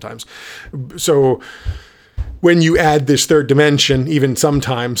down sometimes. So when you add this third dimension, even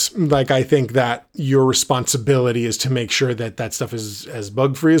sometimes, like, I think that your responsibility is to make sure that stuff is as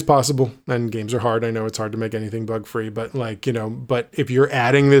bug-free as possible. And games are hard. I know it's hard to make anything bug-free, but but if you're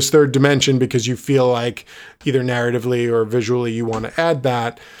adding this third dimension because you feel like either narratively or visually you want to add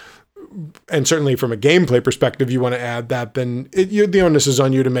that, and certainly from a gameplay perspective, you want to add that, then the onus is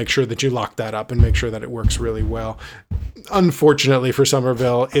on you to make sure that you lock that up and make sure that it works really well. Unfortunately for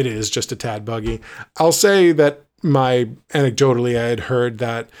Somerville, it is just a tad buggy. I'll say that anecdotally, I had heard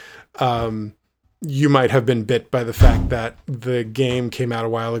that you might have been bit by the fact that the game came out a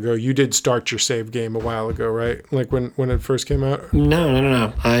while ago. You did start your save game a while ago, right? Like when it first came out?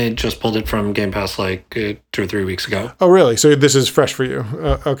 No. I just pulled it from Game Pass like 2 or 3 weeks ago. Oh, really? So this is fresh for you?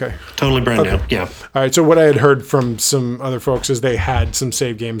 Okay. Totally brand new, yeah. All right, so what I had heard from some other folks is they had some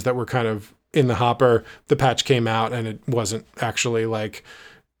save games that were kind of in the hopper. The patch came out and it wasn't actually like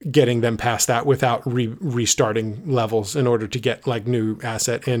getting them past that without restarting levels in order to get like new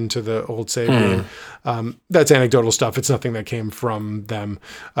asset into the old save game. That's anecdotal stuff. It's nothing that came from them.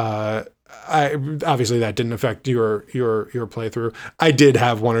 Obviously that didn't affect your playthrough. I did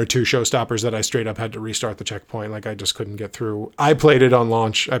have 1 or 2 showstoppers that I straight up had to restart the checkpoint. Like I just couldn't get through. I played it on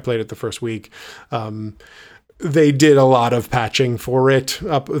launch. I played it the first week. They did a lot of patching for it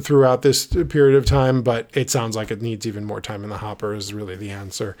up throughout this period of time, but it sounds like it needs even more time in the hopper is really the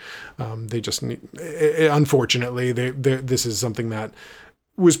answer. They just need, unfortunately, this is something that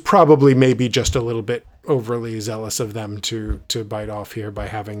was probably maybe just a little bit overly zealous of them to bite off here by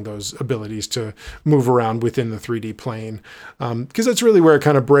having those abilities to move around within the 3D plane. Because that's really where it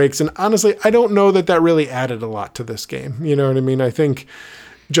kind of breaks. And honestly, I don't know that really added a lot to this game. You know what I mean? I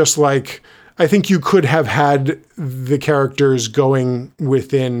think you could have had the characters going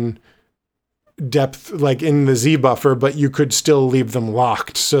within depth, like in the Z buffer, but you could still leave them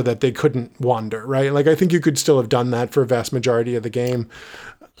locked so that they couldn't wander, right? Like, I think you could still have done that for a vast majority of the game.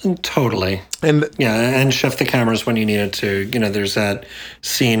 Totally. And shift the cameras when you needed to. There's that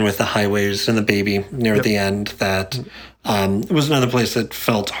scene with the highways and the baby near the end that was another place that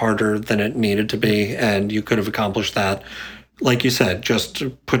felt harder than it needed to be, and you could have accomplished that. Like you said, just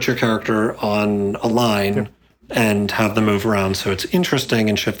put your character on a line and have them move around so it's interesting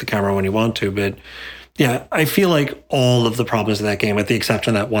and shift the camera when you want to. But yeah, I feel like all of the problems of that game, with the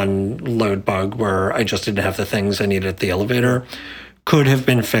exception of that one load bug where I just didn't have the things I needed at the elevator, could have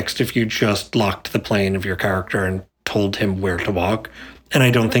been fixed if you just locked the plane of your character and told him where to walk. And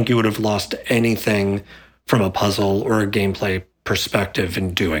I don't think you would have lost anything from a puzzle or a gameplay perspective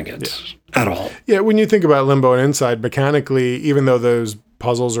in doing it at all. Yeah, when you think about Limbo and Inside, mechanically, even though those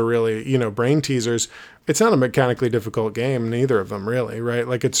puzzles are really, brain teasers. It's not a mechanically difficult game, neither of them really, right?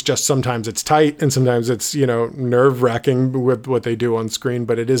 Like it's just sometimes it's tight and sometimes it's, nerve wracking with what they do on screen,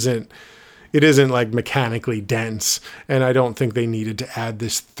 but it isn't like mechanically dense. And I don't think they needed to add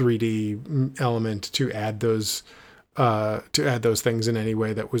this 3D element to add those things in any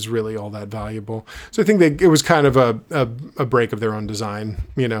way that was really all that valuable. So I think it was kind of a break of their own design,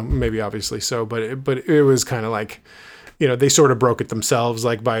 maybe obviously so, but it was kind of like, they sort of broke it themselves,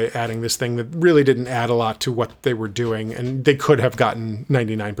 like by adding this thing that really didn't add a lot to what they were doing. And they could have gotten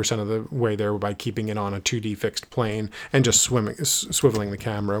 99% of the way there by keeping it on a 2D fixed plane and just swiveling the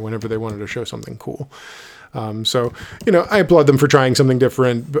camera whenever they wanted to show something cool. So, I applaud them for trying something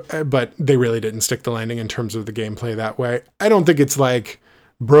different, but they really didn't stick the landing in terms of the gameplay that way. I don't think it's like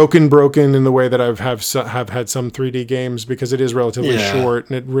broken in the way that have had some 3D games, because it is relatively short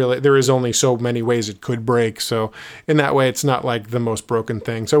and there is only so many ways it could break. So in that way, it's not like the most broken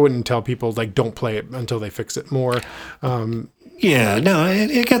thing. So I wouldn't tell people like don't play it until they fix it more.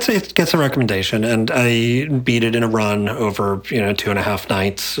 It gets a recommendation, and I beat it in a run over 2.5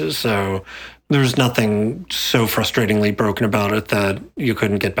 nights. So there's nothing so frustratingly broken about it that you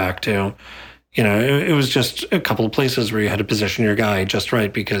couldn't get back to. It was just a couple of places where you had to position your guy just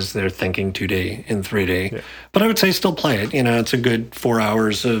right because they're thinking 2D in 3D. Yeah. But I would say still play it. It's a good 4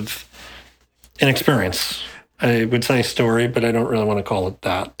 hours of an experience. I would say story, but I don't really want to call it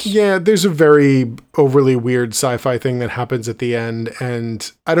that. Yeah, there's a very overly weird sci-fi thing that happens at the end, and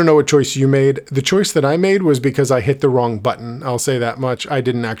I don't know what choice you made. The choice that I made was because I hit the wrong button. I'll say that much. I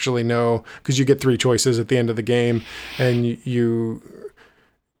didn't actually know, because you get 3 choices at the end of the game, and you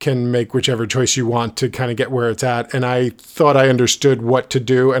can make whichever choice you want to kind of get where it's at. And I thought I understood what to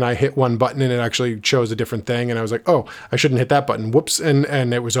do, and I hit one button and it actually chose a different thing. And I was like, oh, I shouldn't hit that button. Whoops. And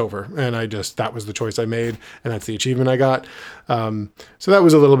it was over. And that was the choice I made. And that's the achievement I got. So that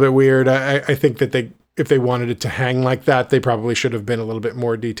was a little bit weird. I think that if they wanted it to hang like that, they probably should have been a little bit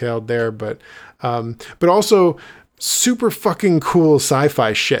more detailed there. But also, super fucking cool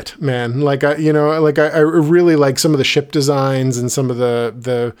sci-fi shit, man. Like I really like some of the ship designs and some of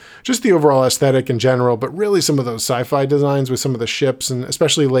the just the overall aesthetic in general, but really some of those sci-fi designs with some of the ships, and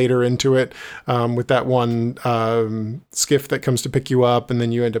especially later into it, with that one skiff that comes to pick you up and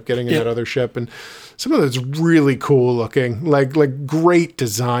then you end up getting in that other ship, and some of those really cool looking, like great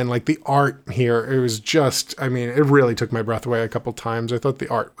design, like the art here. It was just, it really took my breath away a couple times. I thought the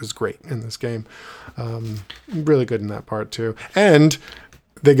art was great in this game. Really good in that part too. And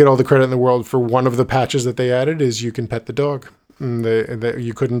they get all the credit in the world for one of the patches that they added is you can pet the dog.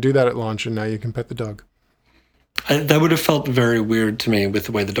 You couldn't do that at launch, and now you can pet the dog. That would have felt very weird to me with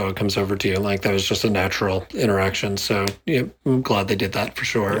the way the dog comes over to you. Like that was just a natural interaction. So yeah, I'm glad they did that for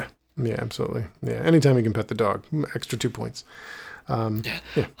sure. Yeah, absolutely. Yeah, anytime you can pet the dog, extra 2 points.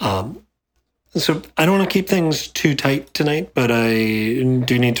 So I don't want to keep things too tight tonight, but I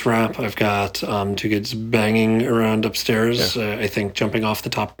do need to wrap. I've got 2 kids banging around upstairs. Yeah. I think jumping off the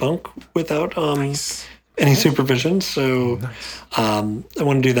top bunk without any supervision. So I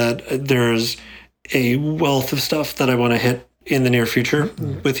want to do that. There's a wealth of stuff that I want to hit in the near future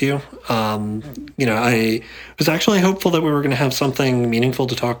with you. I was actually hopeful that we were going to have something meaningful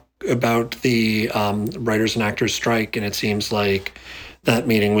to talk about the writers and actors strike, and it seems like that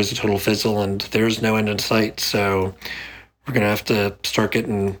meeting was a total fizzle and there's no end in sight. So we're going to have to start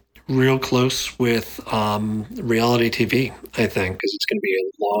getting real close with reality TV, I think, because it's going to be a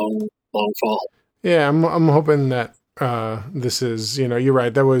long, long fall. Yeah, I'm hoping that this is, you're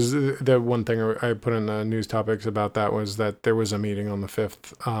right. That was the one thing I put in the news topics about that, was that there was a meeting on the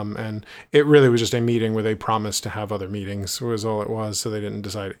 5th. And it really was just a meeting where they promised to have other meetings, was all it was. So they didn't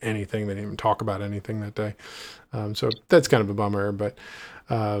decide anything. They didn't even talk about anything that day. So that's kind of a bummer, but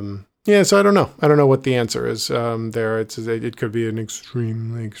so I don't know. I don't know what the answer is there. It could be an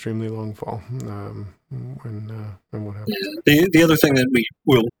extremely, extremely long fall. When what happens? The other thing that we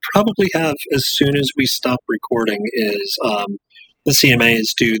will probably have as soon as we stop recording is the CMA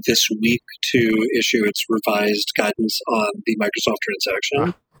is due this week to issue its revised guidance on the Microsoft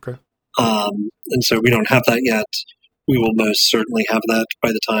transaction. Okay. And so we don't have that yet. We will most certainly have that by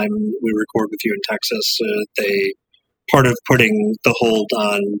the time we record with you in Texas. Part of putting the hold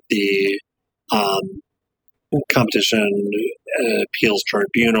on the competition appeals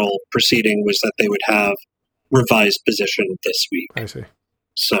tribunal proceeding was that they would have revised position this week. I see.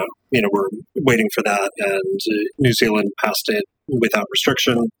 So, we're waiting for that, and New Zealand passed it without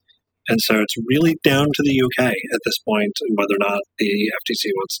restriction. And so it's really down to the UK at this point, and whether or not the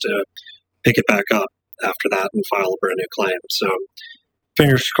FTC wants to pick it back up after that and file a brand new claim. So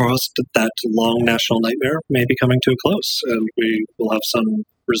fingers crossed that long national nightmare may be coming to a close, and we will have some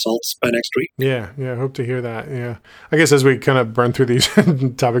results by next week. Yeah, I hope to hear that. Yeah, I guess as we kind of burn through these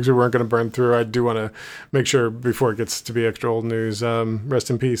topics we weren't going to burn through, I do want to make sure before it gets to be extra old news,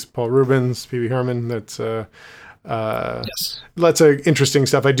 rest in peace, Paul Rubens, Pee Wee Herman. That's yes. Lots of interesting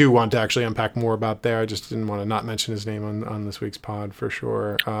stuff I do want to actually unpack more about there. I just didn't want to not mention his name on this week's pod for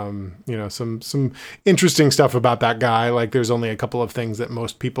sure. Some interesting stuff about that guy. Like there's only a couple of things that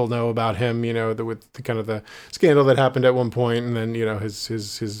most people know about him, with the kind of the scandal that happened at one point, and then,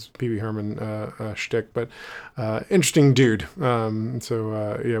 his Pee Wee Herman shtick, but interesting dude.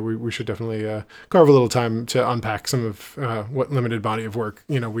 We should definitely carve a little time to unpack some of what limited body of work,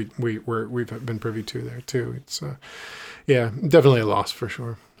 we've been privy to there too. It's definitely a loss for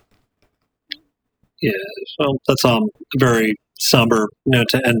sure. Yeah, well, that's a very somber note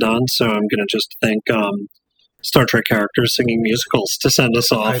to end on. So I'm going to just thank Star Trek characters singing musicals to send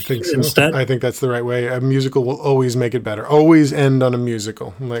us off. I think so. Instead. I think that's the right way. A musical will always make it better. Always end on a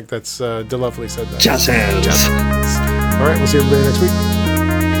musical. Like that's DeLovely said that. Jazz hands. All right, we'll see everybody next week.